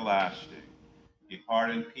life everlasting. Depart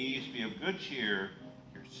in peace, be of good cheer.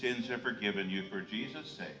 Your sins are forgiven you for Jesus'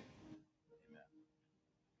 sake. Amen.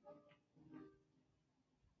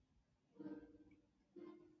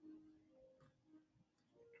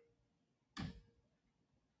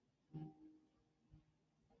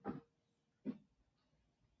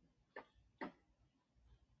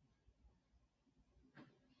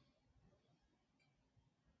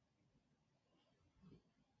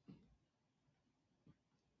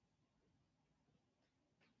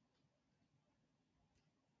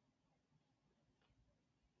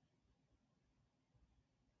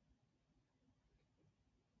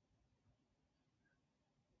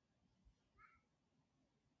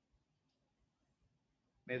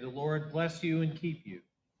 May the Lord bless you and keep you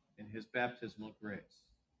in his baptismal grace.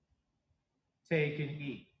 Take and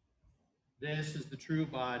eat. This is the true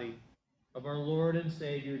body of our Lord and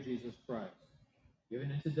Savior Jesus Christ,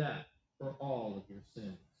 given into death for all of your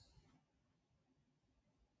sins.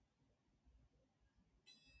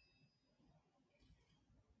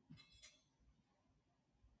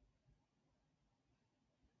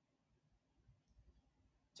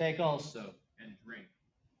 Take also and drink.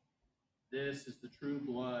 This is the true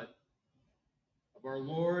blood of our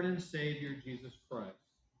Lord and Savior Jesus Christ,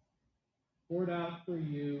 poured out for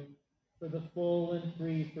you for the full and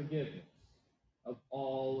free forgiveness of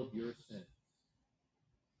all of your sins.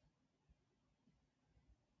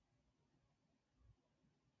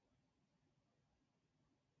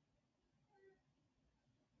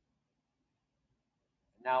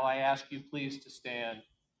 Now I ask you please to stand.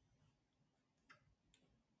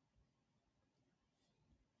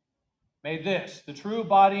 May this, the true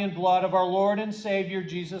body and blood of our Lord and Savior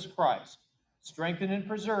Jesus Christ, strengthen and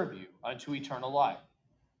preserve you unto eternal life.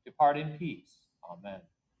 Depart in peace. Amen.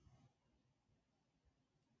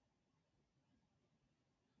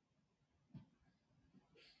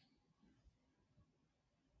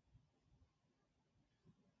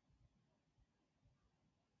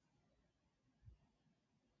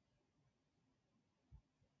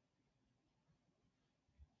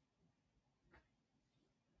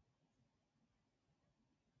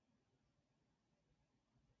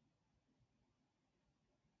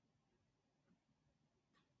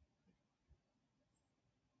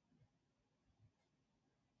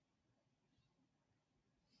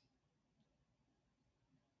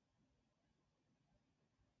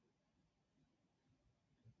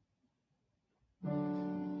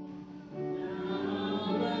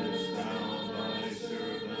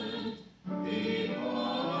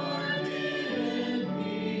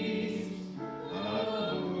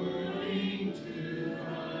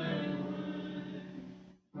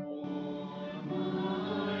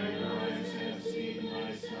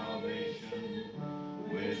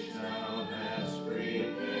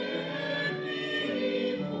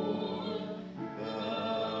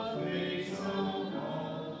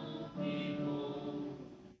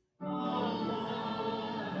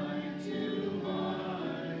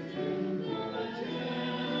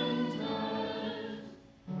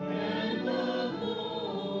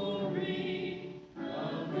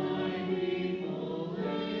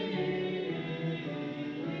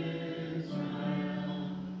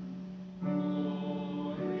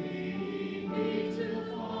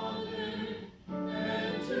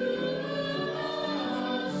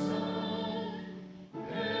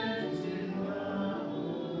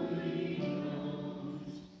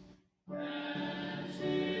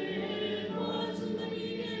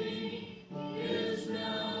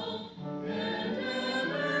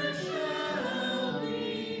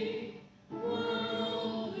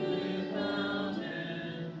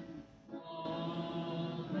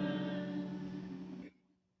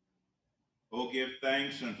 Oh, give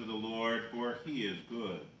thanks unto the Lord, for he is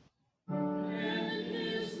good. And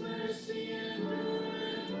his mercy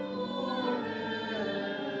endureth forever.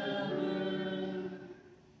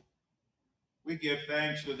 We give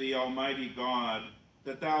thanks to thee, Almighty God,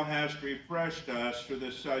 that thou hast refreshed us through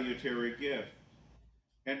this salutary gift.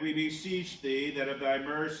 And we beseech thee that of thy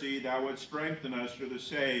mercy thou wouldst strengthen us through the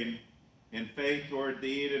same, in faith toward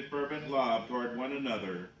thee and in fervent love toward one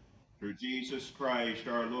another, through Jesus Christ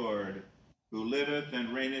our Lord, who liveth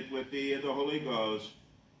and reigneth with thee in the Holy Ghost,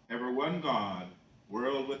 ever one God,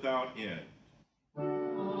 world without end.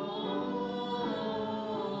 Amen.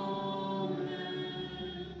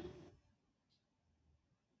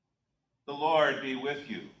 The Lord be with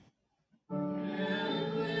you.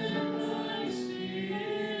 And with thy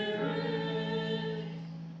spirit.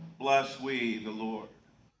 Bless we the Lord.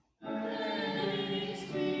 Thanks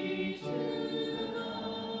be to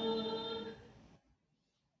God.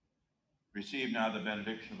 Receive now the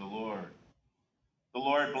benediction of the Lord. The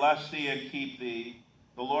Lord bless thee and keep thee.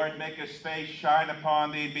 The Lord make his face shine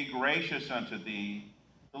upon thee and be gracious unto thee.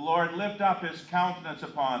 The Lord lift up his countenance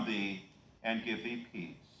upon thee and give thee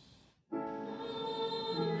peace. Amen.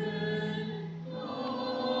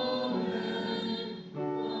 Amen.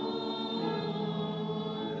 Amen.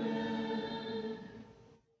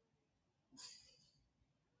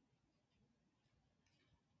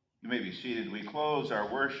 You may be seated. We close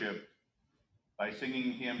our worship by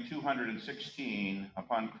singing hymn 216,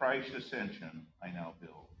 Upon Christ's Ascension I Now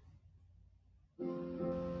Build.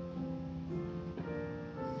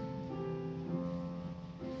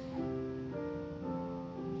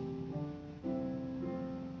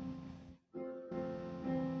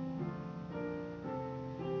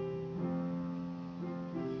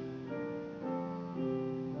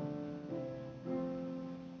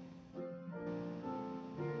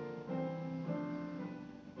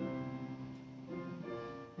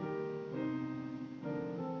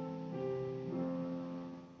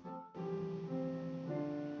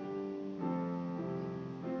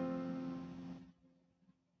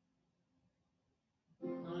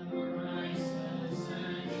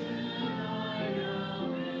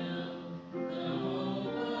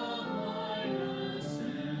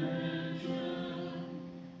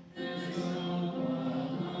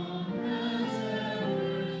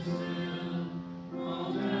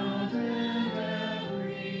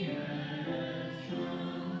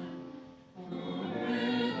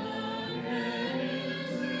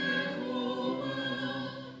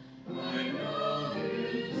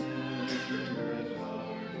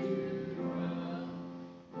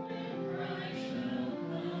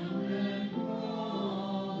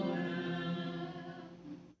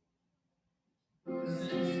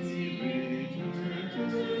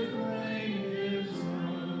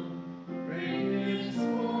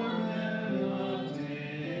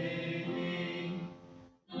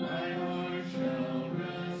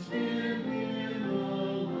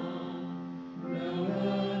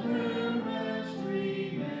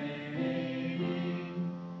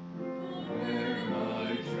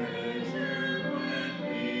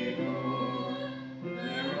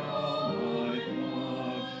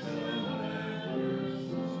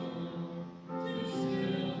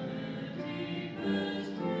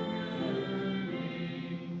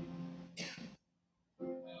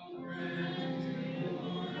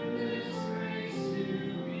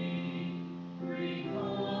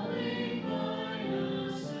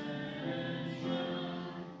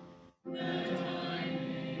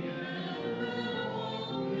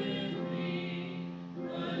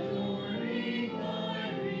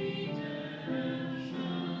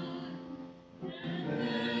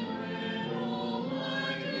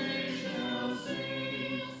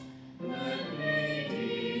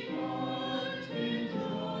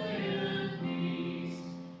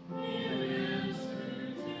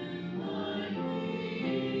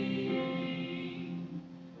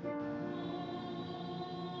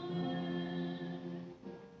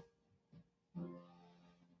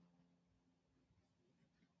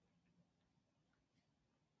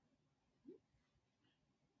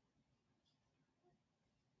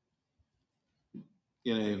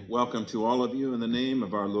 In a welcome to all of you in the name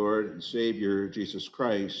of our Lord and Savior, Jesus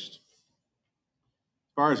Christ.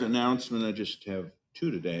 As far as announcement, I just have two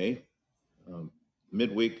today.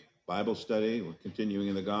 Midweek Bible study. We're continuing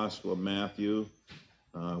in the Gospel of Matthew.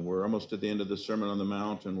 We're almost at the end of the Sermon on the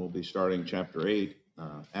Mount, and we'll be starting chapter 8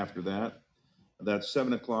 after that. That's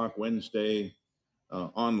 7 o'clock Wednesday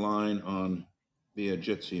online on via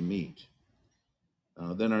Jitsi Meet.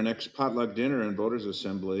 Then our next potluck dinner and voters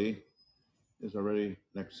assembly is already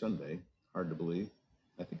next Sunday. Hard to believe.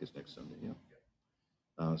 I think it's next Sunday,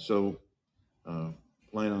 yeah. So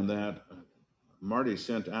plan on that. Marty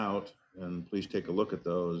sent out, and please take a look at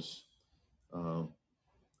those.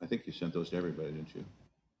 I think you sent those to everybody, didn't you?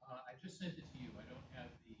 I just sent it to you. I don't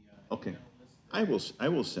have the Okay. email list. I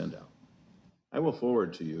will send out. I will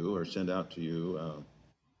forward to you or send out to you.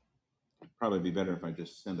 Probably be better if I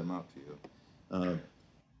just send them out to you.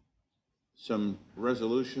 Some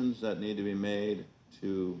resolutions that need to be made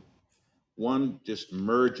to, one just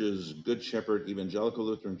merges Good Shepherd Evangelical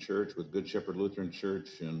Lutheran Church with Good Shepherd Lutheran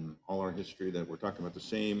Church and all our history, that we're talking about the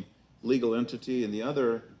same legal entity, and the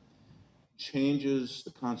other changes the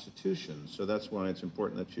Constitution. So that's why it's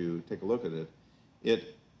important that you take a look at it.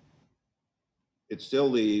 It still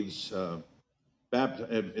leaves,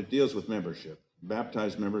 it deals with membership.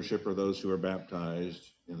 Baptized membership are those who are baptized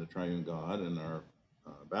in the triune God and are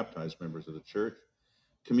baptized members of the church.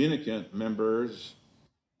 Communicant members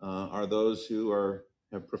are those who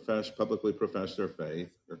have publicly professed their faith,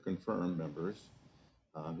 or confirmed members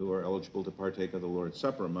who are eligible to partake of the Lord's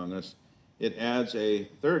Supper among us. It adds a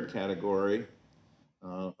third category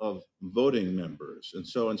of voting members. And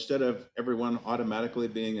so instead of everyone automatically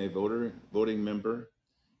being a voting member,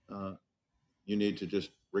 you need to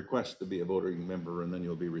just request to be a voting member, and then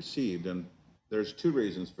you'll be received. And there's two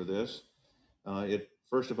reasons for this.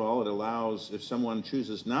 First of all, it allows, if someone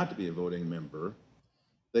chooses not to be a voting member,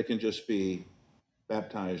 they can just be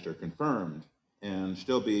baptized or confirmed and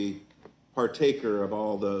still be partaker of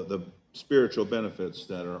all the spiritual benefits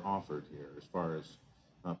that are offered here as far as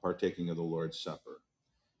partaking of the Lord's Supper.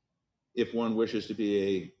 If one wishes to be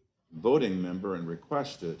a voting member and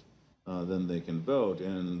request it, then they can vote.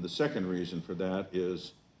 And the second reason for that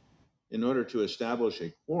is, in order to establish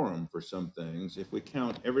a quorum for some things, if we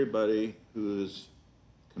count everybody who is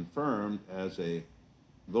confirmed as a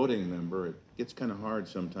voting member, it gets kind of hard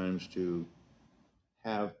sometimes to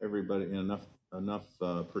have everybody, enough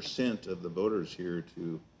percent of the voters here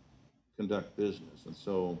to conduct business. And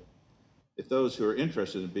so if those who are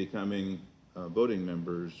interested in becoming voting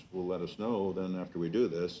members will let us know, then after we do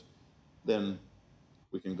this, then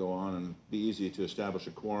we can go on and be easy to establish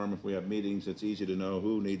a quorum. If we have meetings, it's easy to know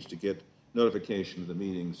who needs to get notification of the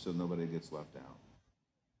meetings so nobody gets left out.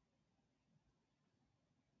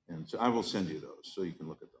 And so I will send you those so you can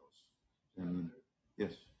look at those. And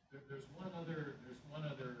yes. There's one other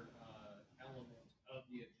element of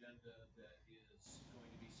the agenda that is going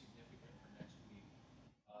to be significant for next week.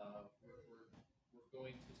 We're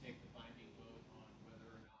going to take the binding vote on whether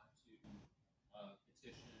or not to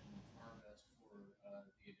petition Arvest for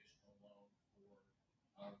the additional loan for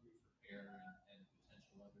roof repair and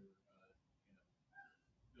potential other building emergencies.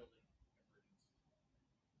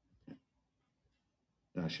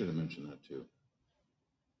 I should have mentioned that too.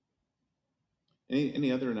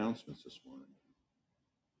 Any other announcements this morning?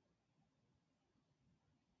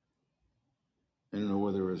 I don't know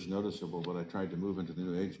whether it was noticeable, but I tried to move into the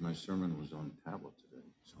new age. My sermon was on tablet today,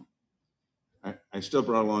 so I still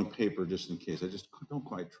brought along paper just in case. I just don't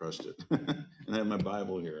quite trust it. And I have my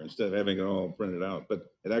Bible here instead of having it all printed out.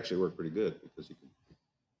 But it actually worked pretty good because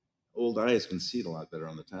old eyes can see it a lot better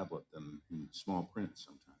on the tablet than in small print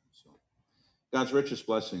sometimes. So God's richest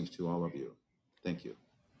blessings to all of you. Thank you.